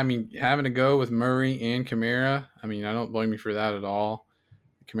 Yeah, I mean, having to go with Murray and Kamara, I mean, I don't blame you for that at all.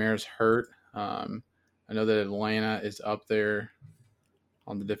 Kamara's hurt. I know that Atlanta is up there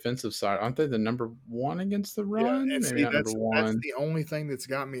on the defensive side. Aren't they the number one against the run? Yeah, and Maybe not number one. That's the only thing that's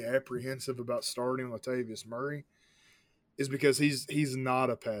got me apprehensive about starting Latavius Murray, is because he's not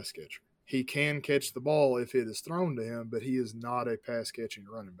a pass catcher. He can catch the ball if it is thrown to him, but he is not a pass-catching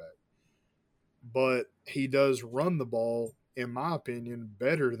running back. But he does run the ball, in my opinion,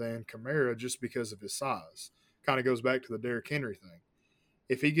 better than Kamara, just because of his size. Kind of goes back to the Derrick Henry thing.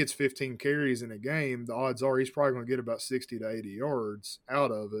 If he gets 15 carries in a game, the odds are he's probably going to get about 60 to 80 yards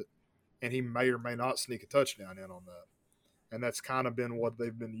out of it, and he may or may not sneak a touchdown in on that. And that's kind of been what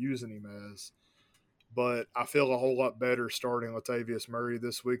they've been using him as. But I feel a whole lot better starting Latavius Murray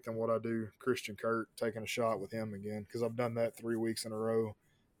this week than what I do Christian Kirk, taking a shot with him again, because I've done that 3 weeks in a row,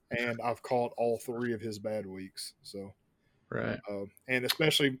 and I've caught all 3 of his bad weeks. So, right. And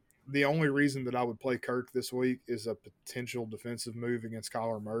especially the only reason that I would play Kirk this week is a potential defensive move against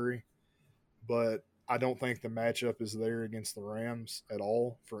Kyler Murray, but I don't think the matchup is there against the Rams at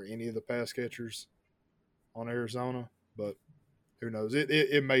all for any of the pass catchers on Arizona, but who knows?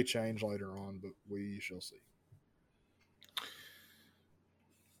 It may change later on, but we shall see.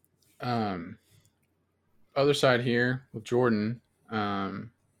 Other side here with Jordan,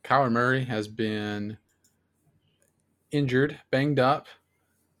 Kyler Murray has been injured, banged up.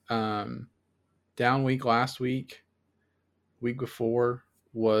 Down week last week. Week before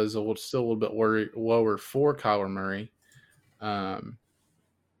was still a little bit lower for Kyler Murray.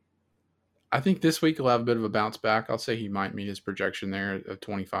 I think this week he'll have a bit of a bounce back. I'll say he might meet his projection there of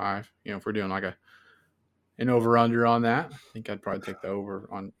 25. If we're doing like an over-under on that, I think I'd probably take the over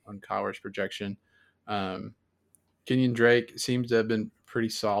on Kyler's projection. Kenyon Drake seems to have been pretty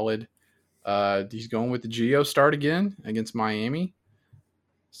solid. He's going with the Geo start again against Miami.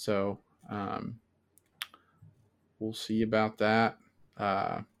 So we'll see about that.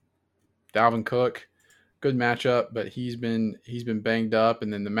 Dalvin Cook, good matchup, but he's been banged up,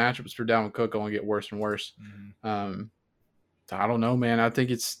 and then the matchups for Dalvin Cook only get worse and worse. Mm-hmm. I don't know, man. I think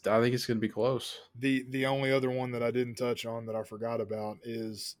it's going to be close. The only other one that I didn't touch on that I forgot about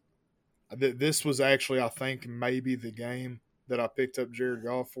is this was actually, I think, maybe the game that I picked up Jared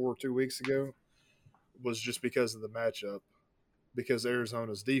Goff for 2 weeks ago, was just because of the matchup, because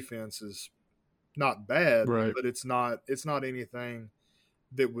Arizona's defense is not bad, right, but it's not anything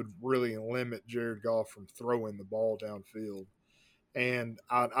that would really limit Jared Goff from throwing the ball downfield. And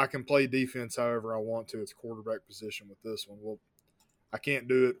I can play defense however I want to. It's quarterback position with this one. Well, I can't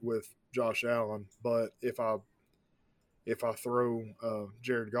do it with Josh Allen, but if I throw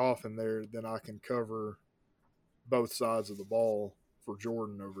Jared Goff in there, then I can cover both sides of the ball for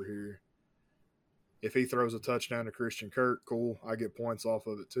Jordan over here. If he throws a touchdown to Christian Kirk, cool. I get points off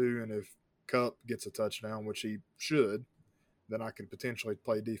of it too. And if Kupp gets a touchdown, which he should, then I can potentially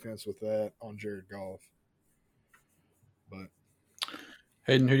play defense with that on Jared Goff. But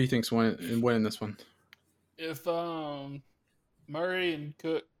Hayden, who do you think's winning this one? If Murray and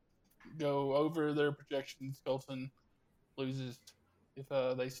Cook go over their projections, Colton loses. If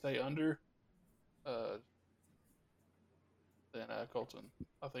they stay under, then Colton.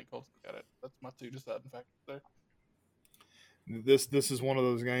 I think Colton got it. That's my 2 deciding factors there. This is one of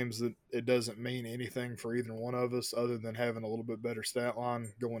those games that it doesn't mean anything for either one of us other than having a little bit better stat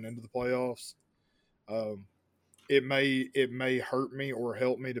line going into the playoffs. It may hurt me or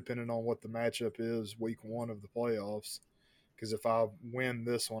help me depending on what the matchup is week 1 of the playoffs. Because if I win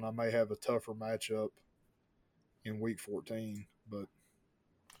this one, I may have a tougher matchup in week 14. But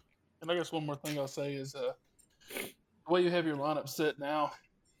and I guess one more thing I'll say is the way you have your lineup set now,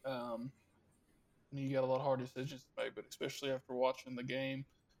 you got a lot of hard decisions to make, but especially after watching the game.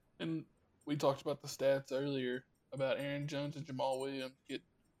 And we talked about the stats earlier about Aaron Jones and Jamal Williams get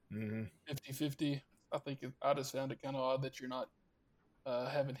 50-50. I think I just found it kind of odd that you're not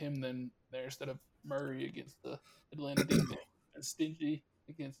having him then there instead of Murray against the Atlanta defense and Stingy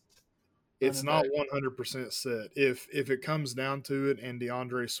against. It's not 100% set. If it comes down to it and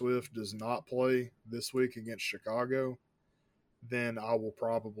DeAndre Swift does not play this week against Chicago, then I will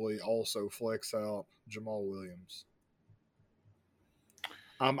probably also flex out Jamal Williams.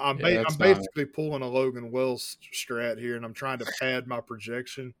 I'm basically pulling a Logan Wells strat here, and I'm trying to pad my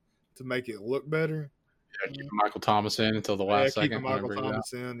projection to make it look better. Yeah, keep Michael Thomas in until the last second. Keep Michael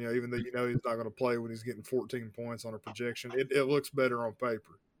Thomas in, even though he's not going to play when he's getting 14 points on a projection. It looks better on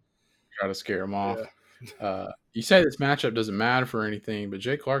paper. Try to scare him off. Yeah. You say this matchup doesn't matter for anything, but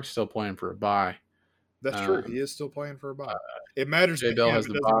Jay Clark's still playing for a bye. That's true. He is still playing for a bye. It matters to him. It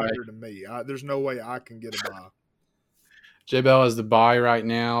doesn't matter to me. There's no way I can get a bye. J Bell has the bye right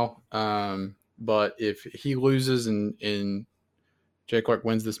now, but if he loses and Jay Clark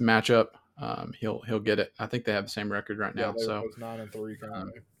wins this matchup, he'll get it. I think they have the same record right now. So 9-3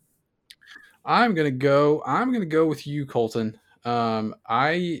 currently. I'm gonna go with you, Colton.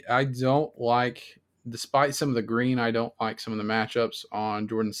 I don't like, despite some of the green, I don't like some of the matchups on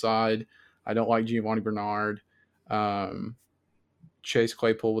Jordan's side. I don't like Giovanni Bernard. Chase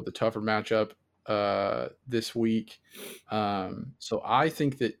Claypool with the tougher matchup this week. So I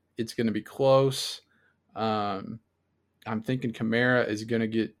think that it's going to be close. I'm thinking Kamara is going to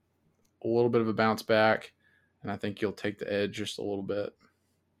get a little bit of a bounce back, and I think he'll take the edge just a little bit.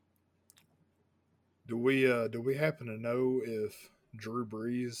 Do we happen to know if Drew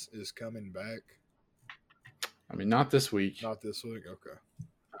Brees is coming back? I mean, not this week. Not this week. Okay.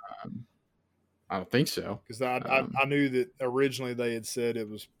 I don't think so. Because I knew that originally they had said it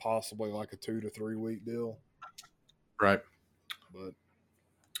was possibly like a 2 to 3 week deal. Right. But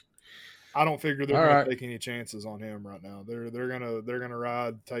I don't figure they're going to take any chances on him right now. They're gonna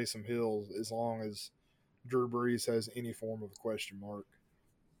ride Taysom Hill as long as Drew Brees has any form of a question mark.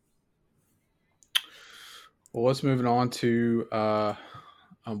 Well, let's move on to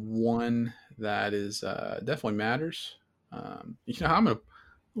one that is definitely matters. I'm gonna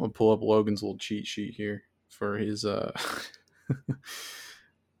pull up Logan's little cheat sheet here for his the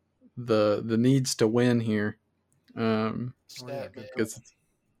needs to win here. Because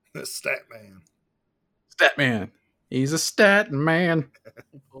the stat man. Stat man. He's a stat man.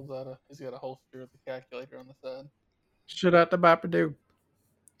 He pulls out he's got a holster with a calculator on the side. Shut out the Bapadoo.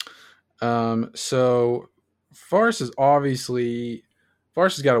 So Forrest has got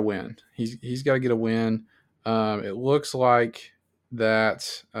to win. He's got to get a win. It looks like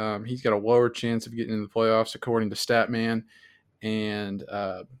that he's got a lower chance of getting into the playoffs according to Statman,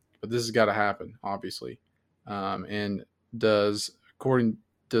 but this has got to happen, obviously. And does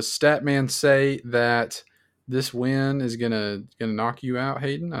Statman say that this win is gonna knock you out,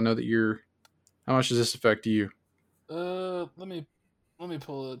 Hayden? I know that how much does this affect you? Let me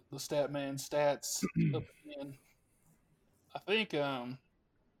pull the Statman stats up again. I think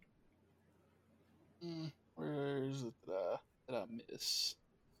where is it that I miss?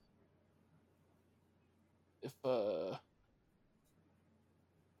 If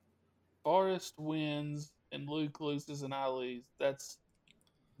Forrest wins and Luke loses and I lose, that's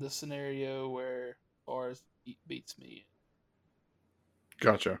the scenario where Forrest beats me.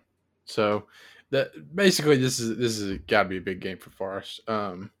 Gotcha. So that basically this is got to be a big game for Forrest.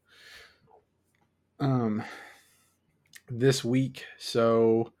 This week.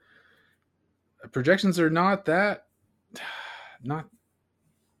 So projections are not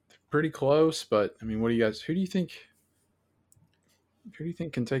pretty close, but I mean, who do you think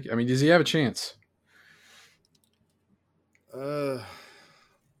can take it? I mean, does he have a chance? I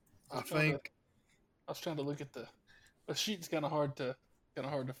was trying to look at the sheet's kind of hard to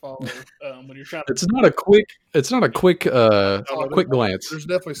follow when you're trying to. It's not a quick glance. There's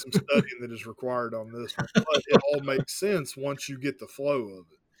definitely some studying that is required on this one, but it all makes sense once you get the flow of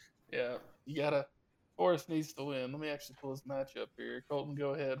it. Yeah, you gotta. Forrest needs to win. Let me actually pull his matchup here. Colton,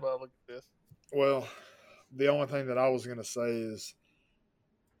 go ahead while I look at this. Well, the only thing that I was going to say is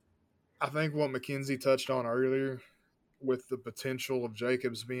I think what McKenzie touched on earlier with the potential of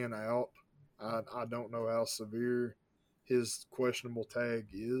Jacobs being out, I don't know how severe his questionable tag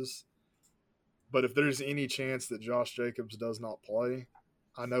is. But if there's any chance that Josh Jacobs does not play,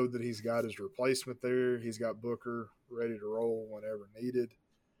 I know that he's got his replacement there. He's got Booker ready to roll whenever needed.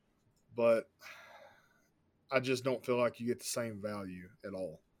 But I just don't feel like you get the same value at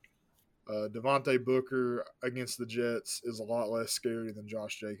all. Devontae Booker against the Jets is a lot less scary than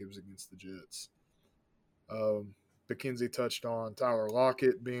Josh Jacobs against the Jets. McKenzie touched on Tyler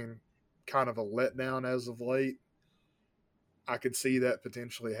Lockett being kind of a letdown as of late. I could see that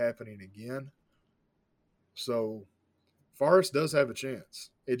potentially happening again. So Forrest does have a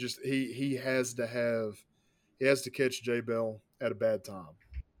chance. It just he has to catch J Bell at a bad time.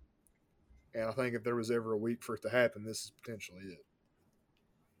 And I think if there was ever a week for it to happen, this is potentially it.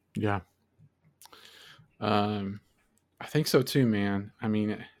 Yeah. I think so too, man. I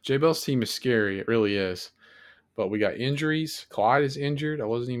mean, J Bell's team is scary. It really is. But we got injuries. Clyde is injured. I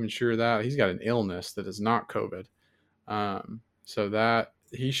wasn't even sure of that. He's got an illness that is not COVID. So that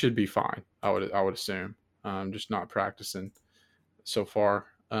he should be fine. I would assume. Just not practicing so far.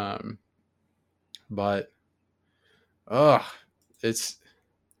 But it's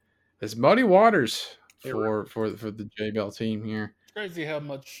muddy waters for the J Bell team here. It's crazy how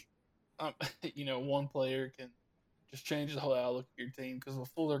much one player can just change the whole outlook of your team, because with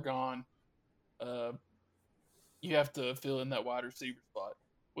Fuller gone, you have to fill in that wide receiver spot,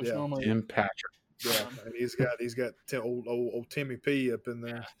 which normally Tim Patrick. Yeah, and he's got old Timmy P up in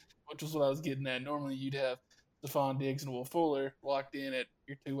there. Yeah, which is what I was getting at. Normally you'd have Stephon Diggs and Will Fuller locked in at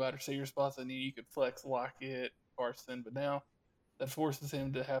your 2 wide receiver spots, and then you could flex Lockett, Carson, but now that forces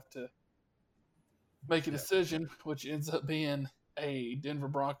him to have to make a decision, which ends up being a Denver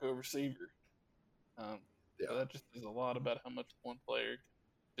Bronco receiver. So that just says a lot about how much one player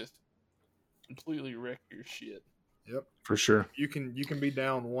can just completely wreck your shit. Yep, for sure. You can be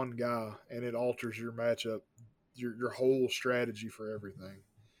down one guy, and it alters your matchup, your whole strategy for everything.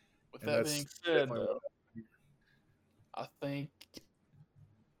 With that being said, though, I think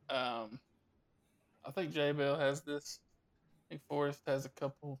J Bell has this. I think Forrest has a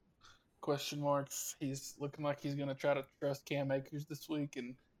couple question marks. He's looking like he's going to try to trust Cam Akers this week,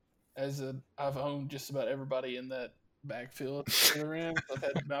 and I've owned just about everybody in that backfield for the Rams. I've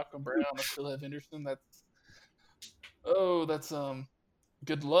had Malcolm Brown. I still have Henderson. That's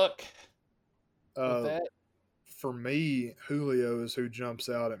good luck with that. For me, Julio is who jumps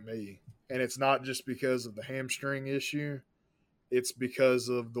out at me. And it's not just because of the hamstring issue. It's because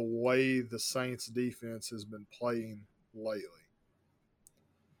of the way the Saints defense has been playing lately.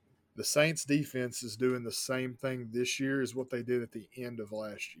 The Saints defense is doing the same thing this year as what they did at the end of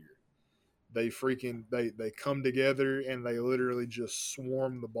last year. They come together and they literally just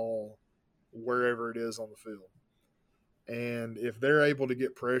swarm the ball wherever it is on the field. And if they're able to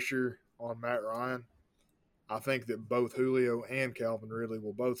get pressure on Matt Ryan, I think that both Julio and Calvin Ridley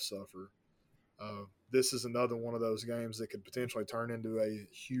will both suffer. This is another one of those games that could potentially turn into a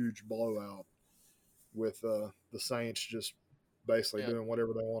huge blowout with the Saints just basically doing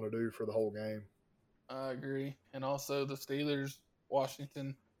whatever they want to do for the whole game. I agree. And also the Steelers,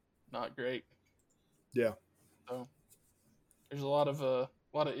 Washington, not great. Yeah. So there's a lot of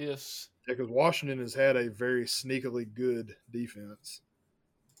ifs. Yeah, because Washington has had a very sneakily good defense.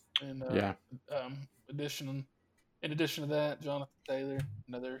 And in addition to that, Jonathan Taylor,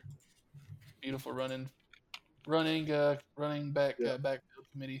 another beautiful running backfield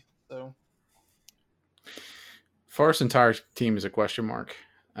committee. So Forrest's entire team is a question mark,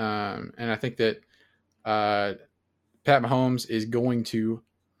 and I think that Pat Mahomes is going to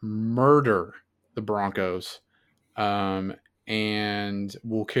murder the Broncos, and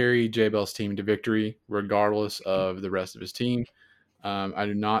will carry J Bell's team to victory regardless of the rest of his team. I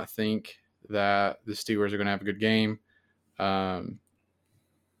do not think that the Steelers are going to have a good game.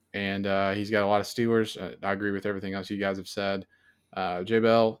 And he's got a lot of Steelers. I agree with everything else you guys have said. J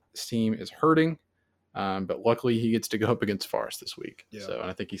Bell's team is hurting, but luckily he gets to go up against Forrest this week. Yeah. So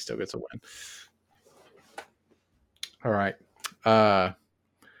I think he still gets a win. All right.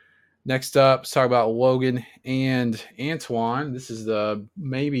 Next up, let's talk about Logan and Antoine. This is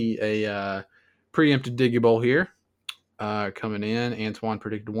maybe a preempted Diggy Bowl here. Coming in, Antoine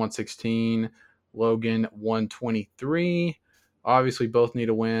predicted 116, Logan 123. Obviously, both need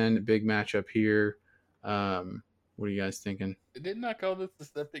a win. Big matchup here. What are you guys thinking? Didn't I call this the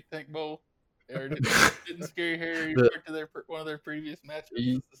Septic Tank Bowl? Or didn't Scary Harry refer to one of their previous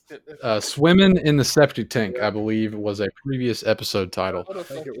matchups? Swimming in the Septic Tank, I believe, was a previous episode title. What a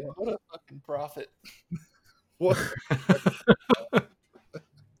fucking prophet. What?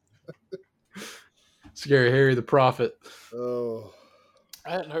 Scary Harry the Prophet. Oh.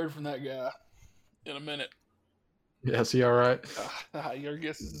 I hadn't heard from that guy in a minute. Yeah, is he all right? Your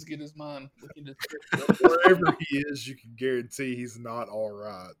guess is as good as mine. Wherever he is, you can guarantee he's not all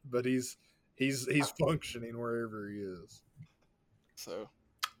right. But he's functioning wherever he is. So,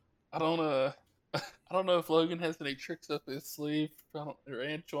 I don't I don't know if Logan has any tricks up his sleeve, or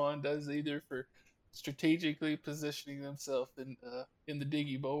Antoine does either, for strategically positioning themselves in the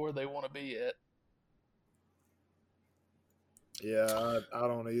Diggy Bowl where they want to be at. Yeah, I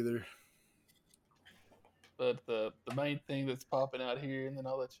don't either. But the main thing that's popping out here, and then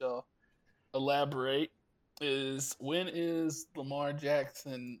I'll let y'all elaborate, is when is Lamar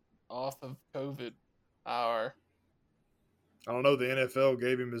Jackson off of COVID IR? I don't know. The NFL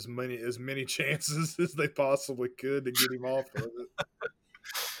gave him as many chances as they possibly could to get him off of it.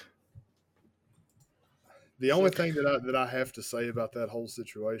 The only thing that I have to say about that whole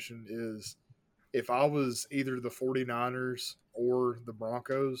situation is if I was either the 49ers or the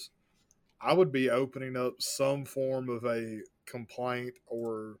Broncos, I would be opening up some form of a complaint,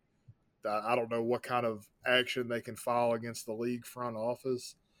 or I don't know what kind of action they can file against the league front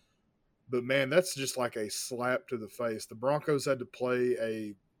office. But, man, that's just like a slap to the face. The Broncos had to play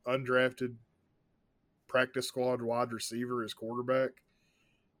a undrafted practice squad wide receiver as quarterback,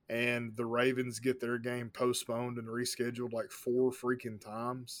 and the Ravens get their game postponed and rescheduled like 4 freaking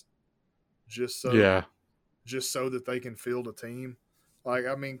times just so that they can field a team. Like,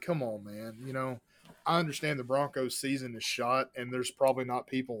 I mean, come on, man. You know, I understand the Broncos season is shot, and there's probably not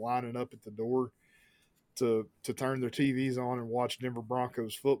people lining up at the door to turn their TVs on and watch Denver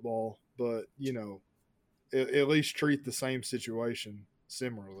Broncos football. But, you know, at least treat the same situation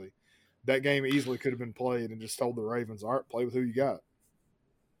similarly. That game easily could have been played and just told the Ravens, all right, play with who you got.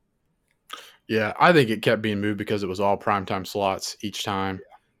 Yeah, I think it kept being moved because it was all primetime slots each time.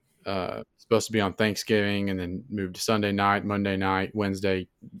 Yeah. Supposed to be on Thanksgiving and then moved to Sunday night, Monday night, Wednesday,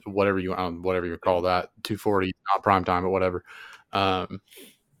 whatever you call that, 2:40, not primetime, but whatever.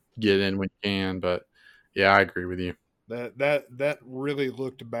 Get in when you can. But, yeah, I agree with you. That really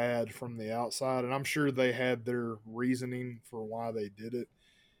looked bad from the outside, and I'm sure they had their reasoning for why they did it.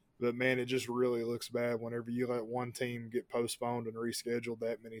 But, man, it just really looks bad whenever you let one team get postponed and rescheduled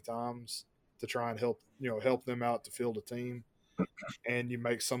that many times to try and help them out to field a team, and you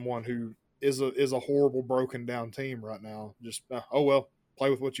make someone who is a horrible broken down team right now just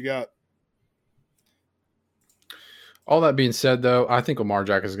play with what you got. All that being said, though, I think Lamar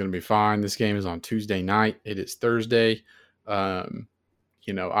Jackson is going to be fine. This game is on Tuesday night. It is Thursday. Dallas's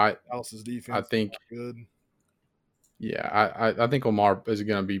defense I think good. Yeah, I think Lamar is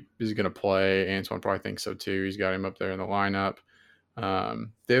going to play. Antoine probably thinks so too. He's got him up there in the lineup.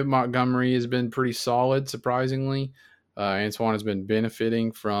 David Montgomery has been pretty solid, surprisingly. Antoine has been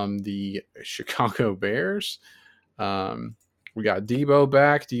benefiting from the Chicago Bears. We got Debo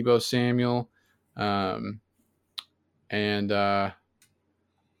back, Debo Samuel, and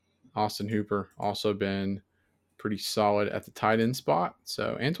Austin Hooper also been pretty solid at the tight end spot.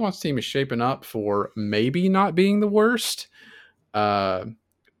 So Antoine's team is shaping up for maybe not being the worst. But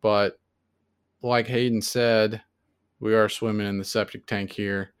like Hayden said, we are swimming in the septic tank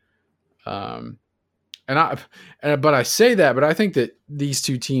here. But I say that, but I think that these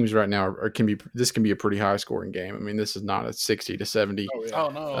two teams right now can be a pretty high scoring game. I mean, this is not a 60 to 70. Oh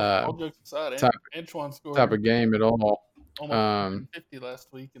no! All jokes aside, Antoine scored type of game at all. Almost 50 last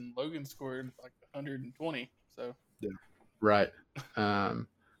week, and Logan scored like 120. So yeah, right.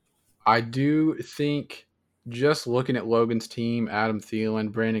 I do think just looking at Logan's team, Adam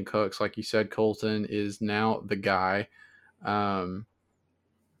Thielen, Brandon Cooks, like you said, Colton is now the guy.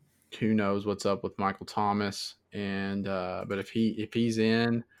 Who knows what's up with Michael Thomas, and but if he's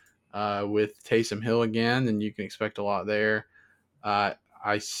in with Taysom Hill again, then you can expect a lot there. I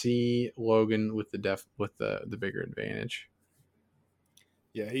see Logan with the bigger advantage.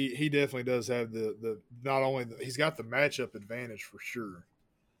 Yeah, he definitely does have the not only he's got the matchup advantage for sure.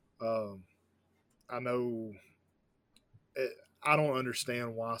 I know I don't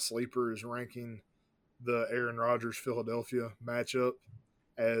understand why Sleeper is ranking the Aaron Rodgers Philadelphia matchup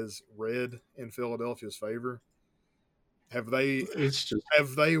as red in Philadelphia's favor. Have they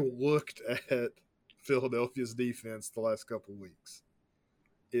looked at Philadelphia's defense the last couple of weeks?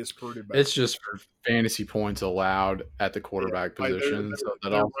 It's pretty bad. It's just for fantasy points allowed at the quarterback position.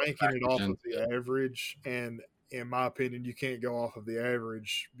 They're ranking it off of the average, and in my opinion, you can't go off of the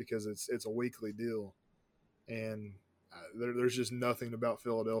average because it's a weekly deal. And there's just nothing about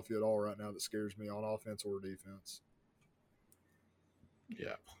Philadelphia at all right now that scares me on offense or defense.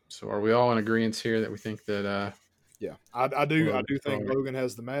 Yeah. So are we all in agreement here that we think that? Yeah, I do think Logan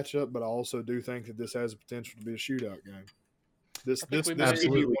has the matchup, but I also do think that this has the potential to be a shootout game. This could be one of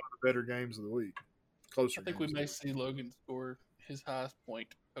the better games of the week. Closer. I think we may see Logan score his highest point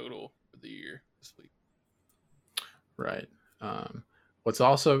total for the year this week. Right. Let's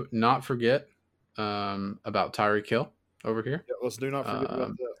also not forget about Tyreek Hill over here. Yeah, let's do not forget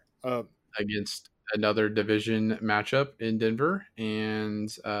about that. against another division matchup in Denver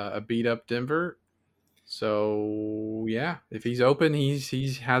and a beat up Denver. So yeah, if he's open,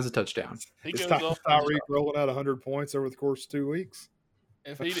 he has a touchdown. It's Tyreek rolling out 100 points over the course of 2 weeks.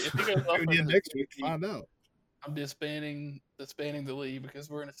 If he goes off next week, find out. I'm disbanding the league because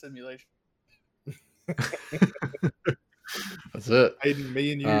we're in a simulation. That's it. Hayden,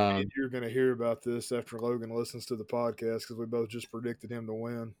 me and you're going to hear about this after Logan listens to the podcast because we both just predicted him to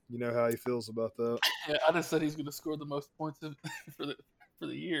win. You know how he feels about that. Yeah, I just said he's going to score the most points for the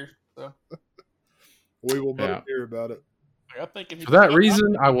year. So we will both hear about it. I think for that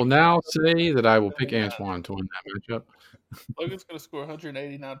reason, I will now say that I will pick Antoine to win that matchup. Logan's going to score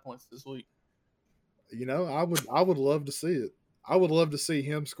 189 points this week. You know, I would love to see it. I would love to see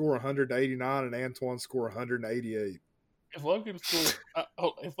him score 189 and Antoine score 188. If Logan scores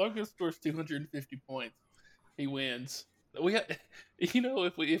 250 points, he wins.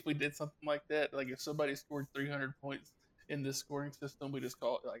 If we did something like that, like if somebody scored 300 points in this scoring system, we just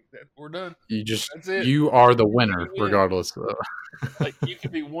call it like that. We're done. That's it. You are the winner, regardless. Like you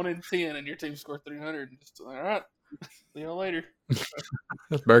could be 1-10 and your team scored 300, and just all right. See y'all later.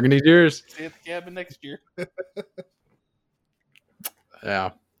 Burgundy's yours. See you at the cabin next year. Yeah.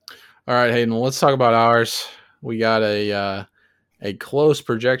 All right, Hayden. Let's talk about ours. We got a close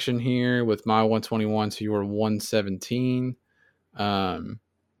projection here with my 121 to your 117.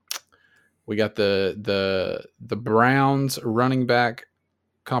 We got the Browns running back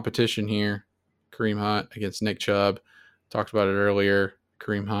competition here. Kareem Hunt against Nick Chubb. Talked about it earlier.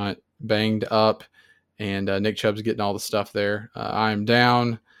 Kareem Hunt banged up, and Nick Chubb's getting all the stuff there. I'm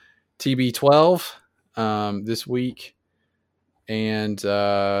down TB12 this week. And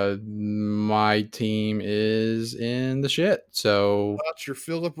my team is in the shit. So watch your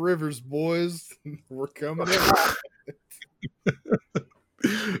Phillip Rivers, boys. We're coming in.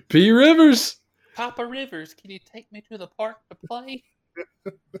 P. Rivers. Papa Rivers, can you take me to the park to play?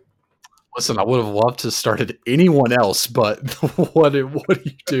 Listen, I would have loved to started anyone else, but what do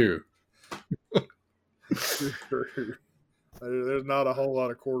you do? There's not a whole lot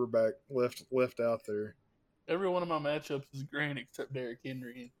of quarterback left out there. Every one of my matchups is green except Derrick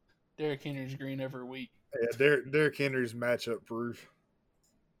Henry, and Derrick Henry's green every week. Yeah, Derrick Henry's matchup proof.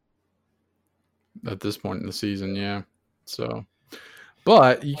 At this point in the season, yeah. So,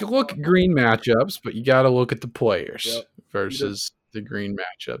 but you can look at green matchups, but you got to look at the players versus the green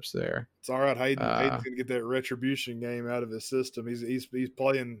matchups there. It's all right. Hayden's gonna get that retribution game out of his system. He's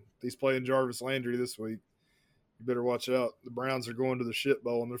playing Jarvis Landry this week. You better watch out. The Browns are going to the shit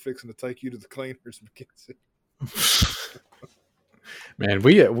bowl, and they're fixing to take you to the cleaners, McKenzie. Man,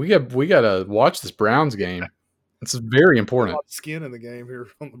 we got to watch this Browns game. It's very important. A lot of skin in the game here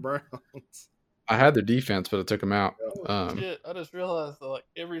from the Browns. I had their defense, but I took them out. Shit, I just realized that like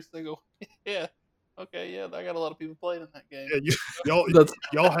every single I got a lot of people playing in that game. Yeah,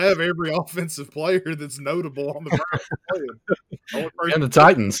 y'all have every offensive player that's notable on the Browns playing. And the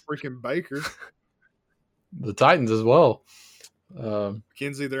Titans, freaking Baker. The Titans as well.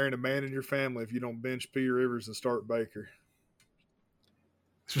 Kenzie, there ain't a man in your family if you don't bench P. Rivers and start Baker.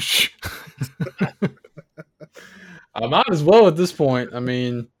 I might as well at this point. I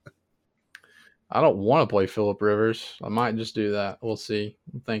mean, I don't want to play Phillip Rivers. I might just do that. We'll see.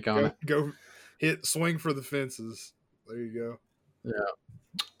 We'll think on it. Go swing for the fences. There you go. Yeah.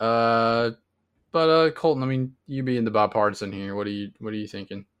 But Colton, I mean, you being the bipartisan here, what are you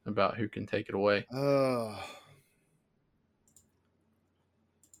thinking about who can take it away?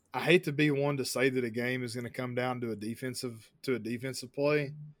 I hate to be one to say that a game is going to come down to a defensive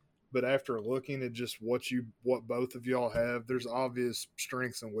play, but after looking at just what both of y'all have, there's obvious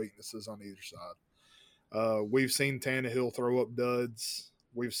strengths and weaknesses on either side. We've seen Tannehill throw up duds.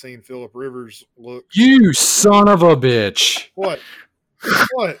 We've seen Phillip Rivers look. You son of a bitch! What?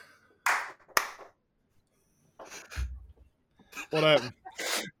 What? What happened?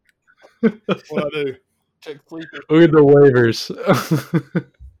 What'd I do? Check sleeper. Look at the waivers.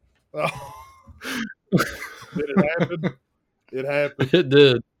 Oh. Did it happen? It happened. It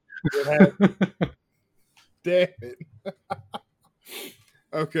did. It happened. Damn it.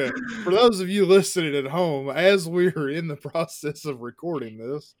 Okay. For those of you listening at home, as we are in the process of recording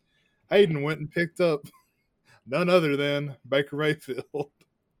this, Hayden went and picked up none other than Baker Mayfield.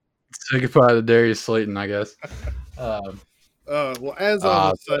 Say goodbye to Darius Slayton, I guess. Well, as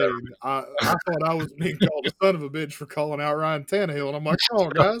I was saying, I thought I was being called a son of a bitch for calling out Ryan Tannehill, and I'm like, come on,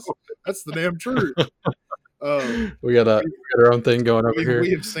 guys, that's the damn truth. We got our own thing going over here.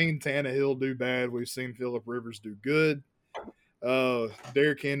 We have seen Tannehill do bad. We've seen Phillip Rivers do good.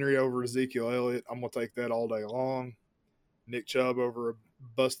 Derrick Henry over Ezekiel Elliott, I'm going to take that all day long. Nick Chubb over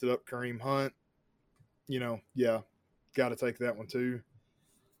busted up Kareem Hunt. Got to take that one too.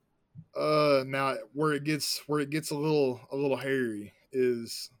 Now where it gets a little hairy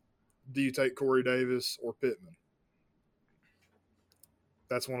is, do you take Corey Davis or Pittman?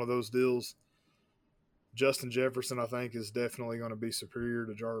 That's one of those deals. Justin Jefferson, I think, is definitely going to be superior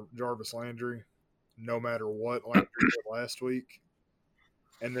to Jarvis Landry, no matter what Landry did last week.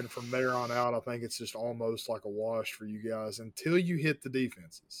 And then from there on out, I think it's just almost like a wash for you guys until you hit the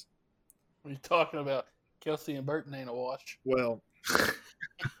defenses. What are you talking about? Kelsey and Burton ain't a wash. Well,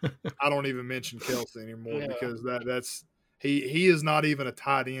 I don't even mention Kelsey anymore because that's he is not even a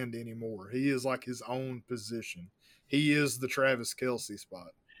tight end anymore. He is like his own position. He is the Travis Kelce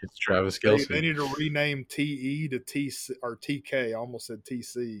spot. It's Travis Kelce. They need to rename TE to TC or TK. I almost said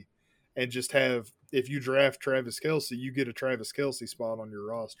TC, and just have, if you draft Travis Kelce, you get a Travis Kelce spot on your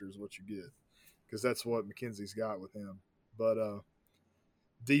roster is what you get, because that's what McKenzie's got with him. But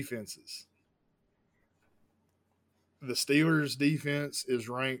defenses, the Steelers' defense is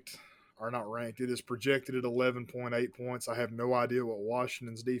it is projected at 11.8 points. I have no idea what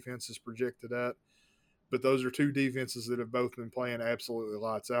Washington's defense is projected at. But those are two defenses that have both been playing absolutely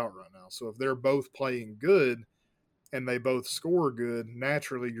lights out right now. So if they're both playing good and they both score good,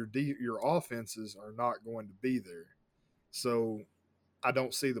 naturally your offenses are not going to be there. So I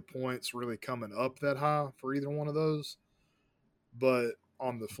don't see the points really coming up that high for either one of those. But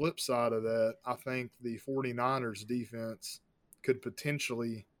on the flip side of that, I think the 49ers defense could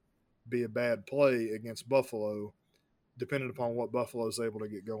potentially be a bad play against Buffalo, depending upon what Buffalo is able to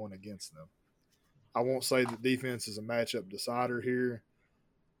get going against them. I won't say that defense is a matchup decider here,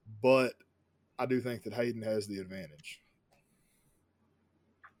 but I do think that Hayden has the advantage.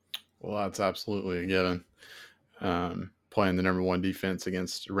 Well, that's absolutely a given. Playing the number one defense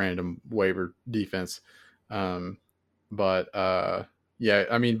against random waiver defense. But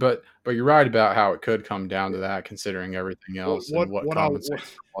you're right about how it could come down to that, considering everything else. What I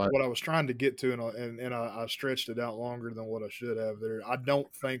was trying to get to, and I stretched it out longer than what I should have there. I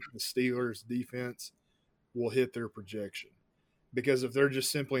don't think the Steelers' defense will hit their projection, because if they're just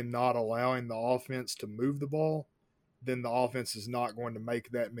simply not allowing the offense to move the ball, then the offense is not going to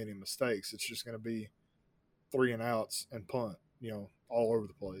make that many mistakes. It's just going to be 3 and outs and punt, all over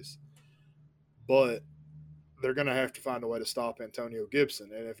the place. But they're going to have to find a way to stop Antonio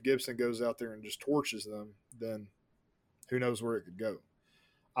Gibson. And if Gibson goes out there and just torches them, then who knows where it could go.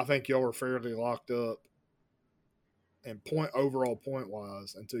 I think y'all are fairly locked up and overall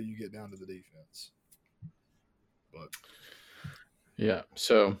point-wise until you get down to the defense. But yeah,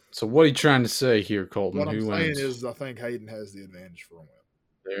 so what are you trying to say here, Colton? What Who I'm wins? saying is I think Hayden has the advantage for a win.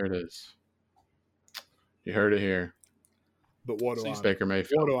 There it is. You heard it here. But what do I know? Baker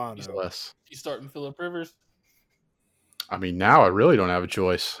Mayfield. What do I know? Less. You starting Phillip Rivers? I mean, now I really don't have a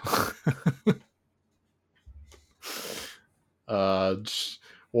choice. Just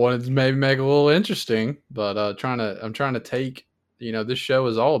wanted to maybe make it a little interesting, but I'm trying to take, this show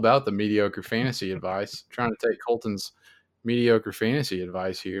is all about the mediocre fantasy advice. I'm trying to take Colton's mediocre fantasy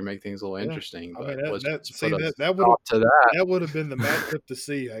advice here, make things a little interesting. But that would have been the matchup to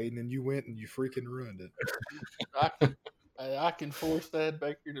see, Hayden, and you went and you freaking ruined it. I can force that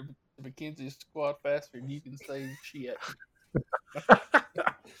Baker to McKenzie's squad faster than you can say shit.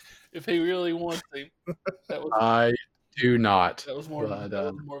 If he really wants to. I do not. That was more of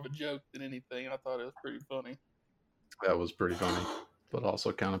a joke than anything. I thought it was pretty funny. That was pretty funny, but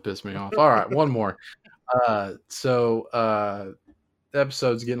also kind of pissed me off. All right, one more. The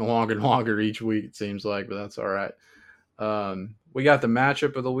episode's getting longer and longer each week, it seems like, but that's all right. We got the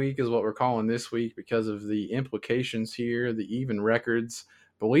matchup of the week is what we're calling this week because of the implications here, the even records.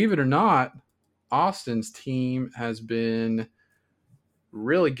 Believe it or not, Austin's team has been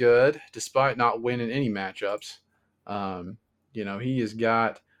really good despite not winning any matchups. He has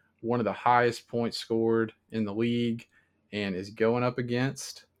got one of the highest points scored in the league and is going up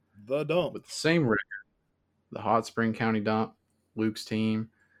against the Dump with the same record, the Hot Spring County Dump, Luke's team.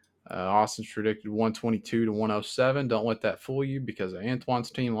 Austin's predicted 122 to 107. Don't let that fool you because of Antoine's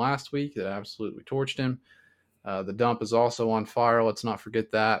team last week that absolutely torched him. The Dump is also on fire. Let's not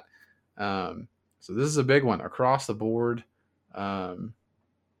forget that. So this is a big one across the board. Don't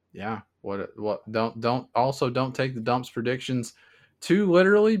take the Dump's predictions too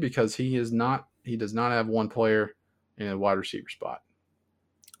literally because he does not have one player in a wide receiver spot.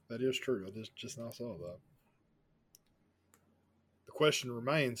 That is true. I just now saw that. The question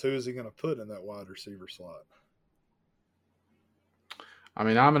remains, who is he going to put in that wide receiver slot? I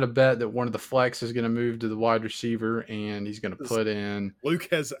mean, I'm going to bet that one of the flex is going to move to the wide receiver, and he's going to put in. Luke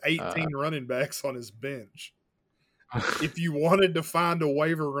has 18 running backs on his bench. If you wanted to find a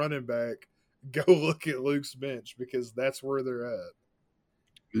waiver running back, go look at Luke's bench because that's where they're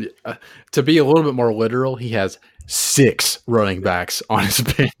at. To be a little bit more literal, he has 6 running backs on his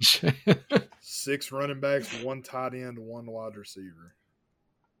bench. 6 running backs, 1 tight end, 1 wide receiver.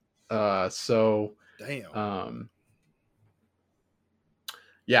 So damn.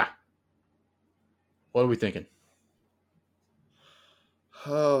 Yeah. What are we thinking?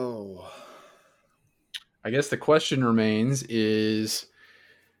 Oh, I guess the question remains is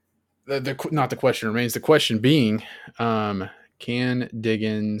not the question remains. The question being, can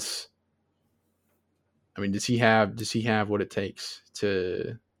Diggins? I mean, does he have what it takes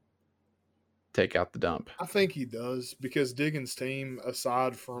to take out the dump? I think he does because Diggins' team,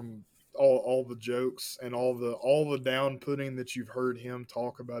 aside from all the jokes and all the down putting that you've heard him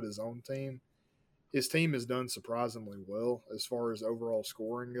talk about his own team, his team has done surprisingly well as far as overall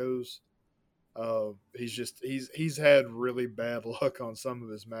scoring goes. He's had really bad luck on some of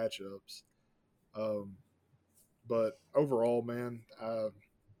his matchups, but overall, man,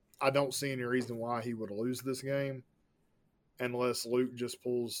 I don't see any reason why he would lose this game unless Luke just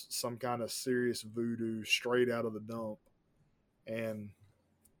pulls some kind of serious voodoo straight out of the dump and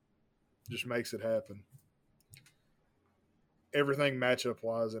just makes it happen. Everything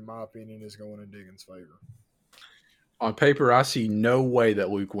matchup-wise, in my opinion, is going in Diggins' favor. On paper, I see no way that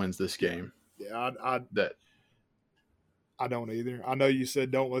Luke wins this game. Yeah, I don't either. I know you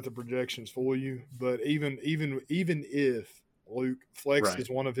said don't let the projections fool you, but even if Luke flexes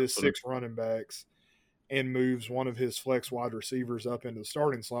one of his 6 running backs and moves one of his flex wide receivers up into the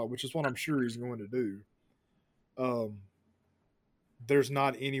starting slot, which is what I'm sure he's going to do, there's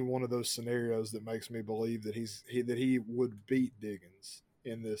not any one of those scenarios that makes me believe that he would beat Diggins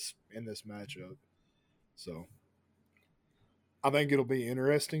in this matchup. So I think it'll be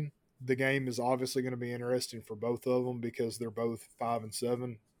interesting. The game is obviously going to be interesting for both of them because they're both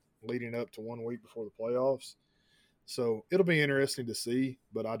 5-7 leading up to 1 week before the playoffs. So it'll be interesting to see,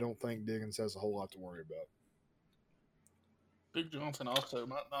 but I don't think Diggins has a whole lot to worry about. Duke Johnson also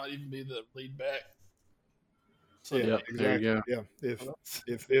might not even be the lead back. So yeah, exactly. Yeah,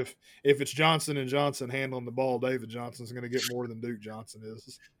 if it's Johnson and Johnson handling the ball, David Johnson's going to get more than Duke Johnson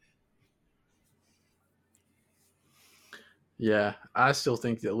is. Yeah, I still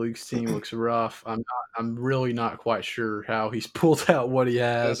think that Luke's team looks rough. I'm really not quite sure how he's pulled out what he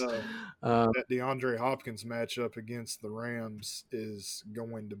has. That DeAndre Hopkins matchup against the Rams is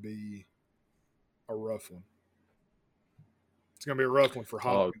going to be a rough one. It's going to be a rough one for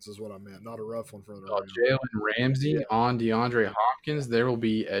Hopkins, is what I meant, not a rough one for the Rams. Jalen Ramsey on DeAndre Hopkins. There will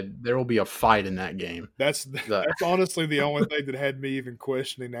be a fight in that game. That's honestly the only thing that had me even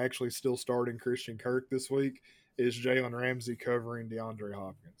questioning actually still starting Christian Kirk this week is Jalen Ramsey covering DeAndre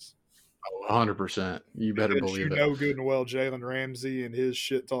Hopkins. 100%. You better believe it. You know good and well Jalen Ramsey and his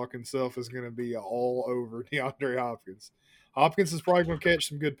shit-talking self is going to be all over DeAndre Hopkins. Hopkins is probably going to catch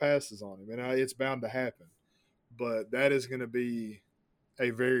some good passes on him, and it's bound to happen. But that is going to be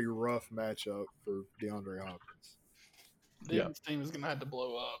a very rough matchup for DeAndre Hopkins. This team is going to have to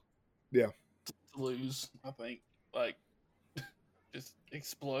blow up. Yeah. To lose, I think. Like, just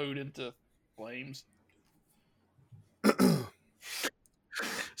explode into flames.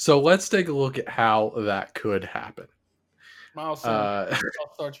 So let's take a look at how that could happen. Miles Sanders,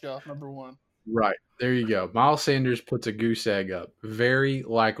 I'll start you off, number 1. Right. There you go. Miles Sanders puts a goose egg up. Very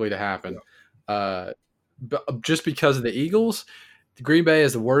likely to happen. Yeah. But just because of the Eagles, the Green Bay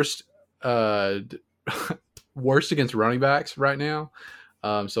is the worst against running backs right now.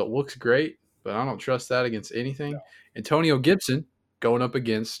 So it looks great, but I don't trust that against anything. No. Antonio Gibson going up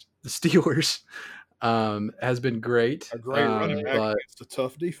against the Steelers has been great. A great running back against a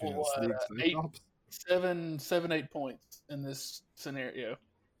tough defense. 7-8 points in this scenario.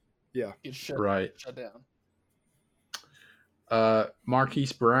 Yeah. Get shut down.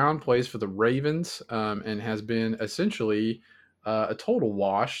 Marquise Brown plays for the Ravens and has been essentially a total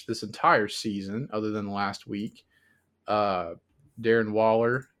wash this entire season other than last week. Darren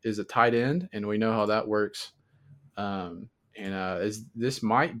Waller is a tight end, and we know how that works. This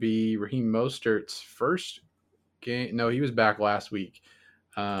might be Raheem Mostert's first game. No, he was back last week.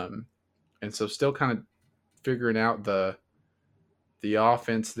 And so still kind of figuring out the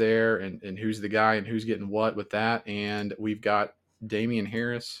offense there and who's the guy and who's getting what with that. And we've got Damian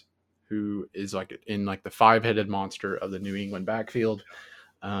Harris, who is like the 5-headed monster of the New England backfield.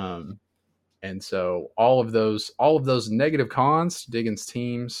 And so all of those negative cons, Diggins'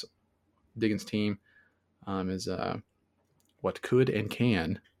 team is what could and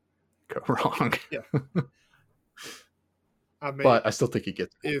can go wrong. Yeah. I mean, but I still think he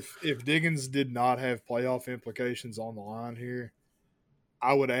gets it. If Diggins did not have playoff implications on the line here,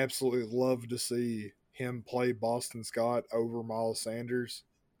 I would absolutely love to see him play Boston Scott over Miles Sanders,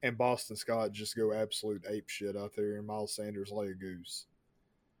 and Boston Scott just go absolute ape shit out there, and Miles Sanders lay a goose.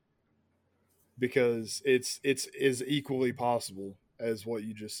 Because it's as equally possible as what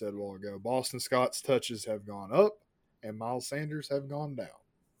you just said a while ago. Boston Scott's touches have gone up, and Miles Sanders have gone down.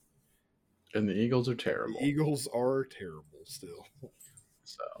 And the Eagles are terrible. The Eagles are terrible still.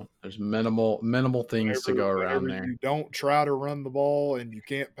 So there's minimal things to go around there. You don't try to run the ball and you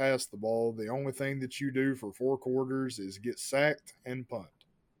can't pass the ball. The only thing that you do for 4 quarters is get sacked and punt,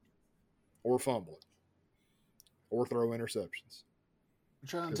 or fumble it, or throw interceptions. I'm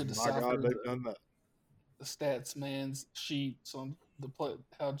trying to decipher the stats man's sheets on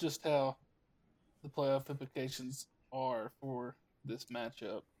how the playoff implications are for this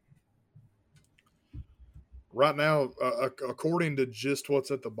matchup. Right now, according to just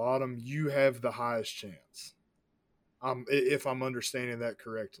what's at the bottom, you have the highest chance. If I'm understanding that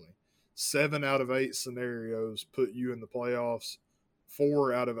correctly. 7 out of 8 scenarios put you in the playoffs.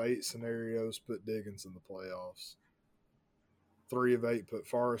 4 out of 8 scenarios put Diggins in the playoffs. 3 of 8 put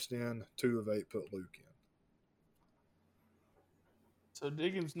Forrest in. 2 of 8 put Luke in. So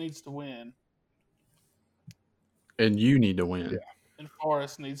Diggins needs to win. And you need to win. Yeah. And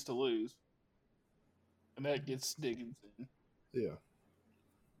Forrest needs to lose. And that gets Diggins in. Yeah.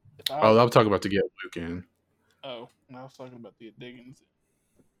 I'm talking about to get Luke in. Oh, and I was talking about to get Diggins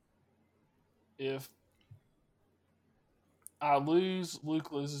in. If I lose,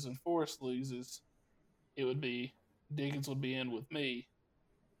 Luke loses, and Forrest loses, it would be Diggins would be in with me.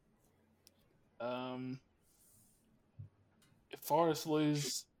 If Forrest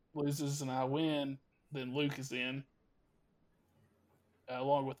loses and I win, then Luke is in,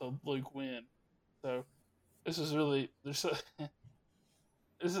 along with a Luke win. So this is really this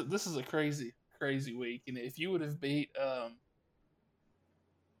is a crazy week. And if you would have beat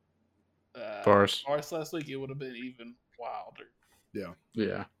Forrest last week, it would have been even wilder.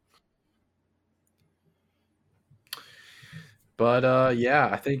 Yeah. But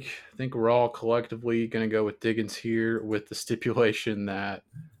I think we're all collectively going to go with Diggins here, with the stipulation that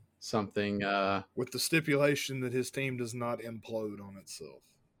with the stipulation that his team does not implode on itself.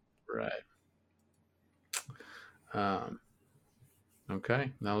 Right.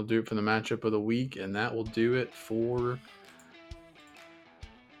 Okay, that'll do it for the matchup of the week, and that will do it for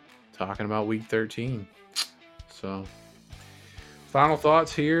talking about week 13. So, final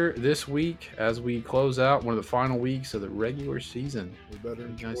thoughts here this week as we close out one of the final weeks of the regular season. We better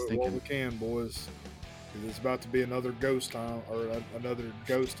enjoy it while we can, boys. It's about to be another ghost time, or another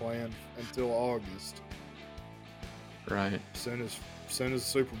ghost land until August. Right. As soon as the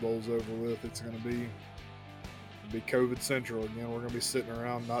Super Bowl's over with, it's going to be COVID central again. We're going to be sitting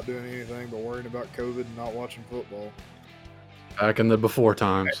around not doing anything but worrying about COVID and not watching football. Back in the before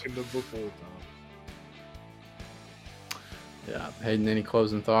times. Yeah. Hayden, any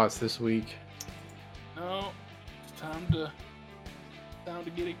closing thoughts this week? No. It's time to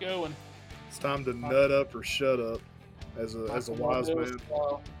get it going. It's time to nut up or shut up as a wise man.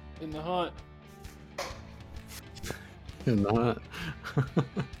 In the hunt. In the hunt.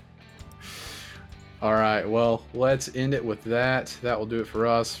 All right, well, let's end it with that. That will do it for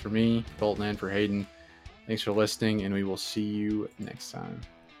us, for me, Colton, and for Hayden. Thanks for listening, and we will see you next time.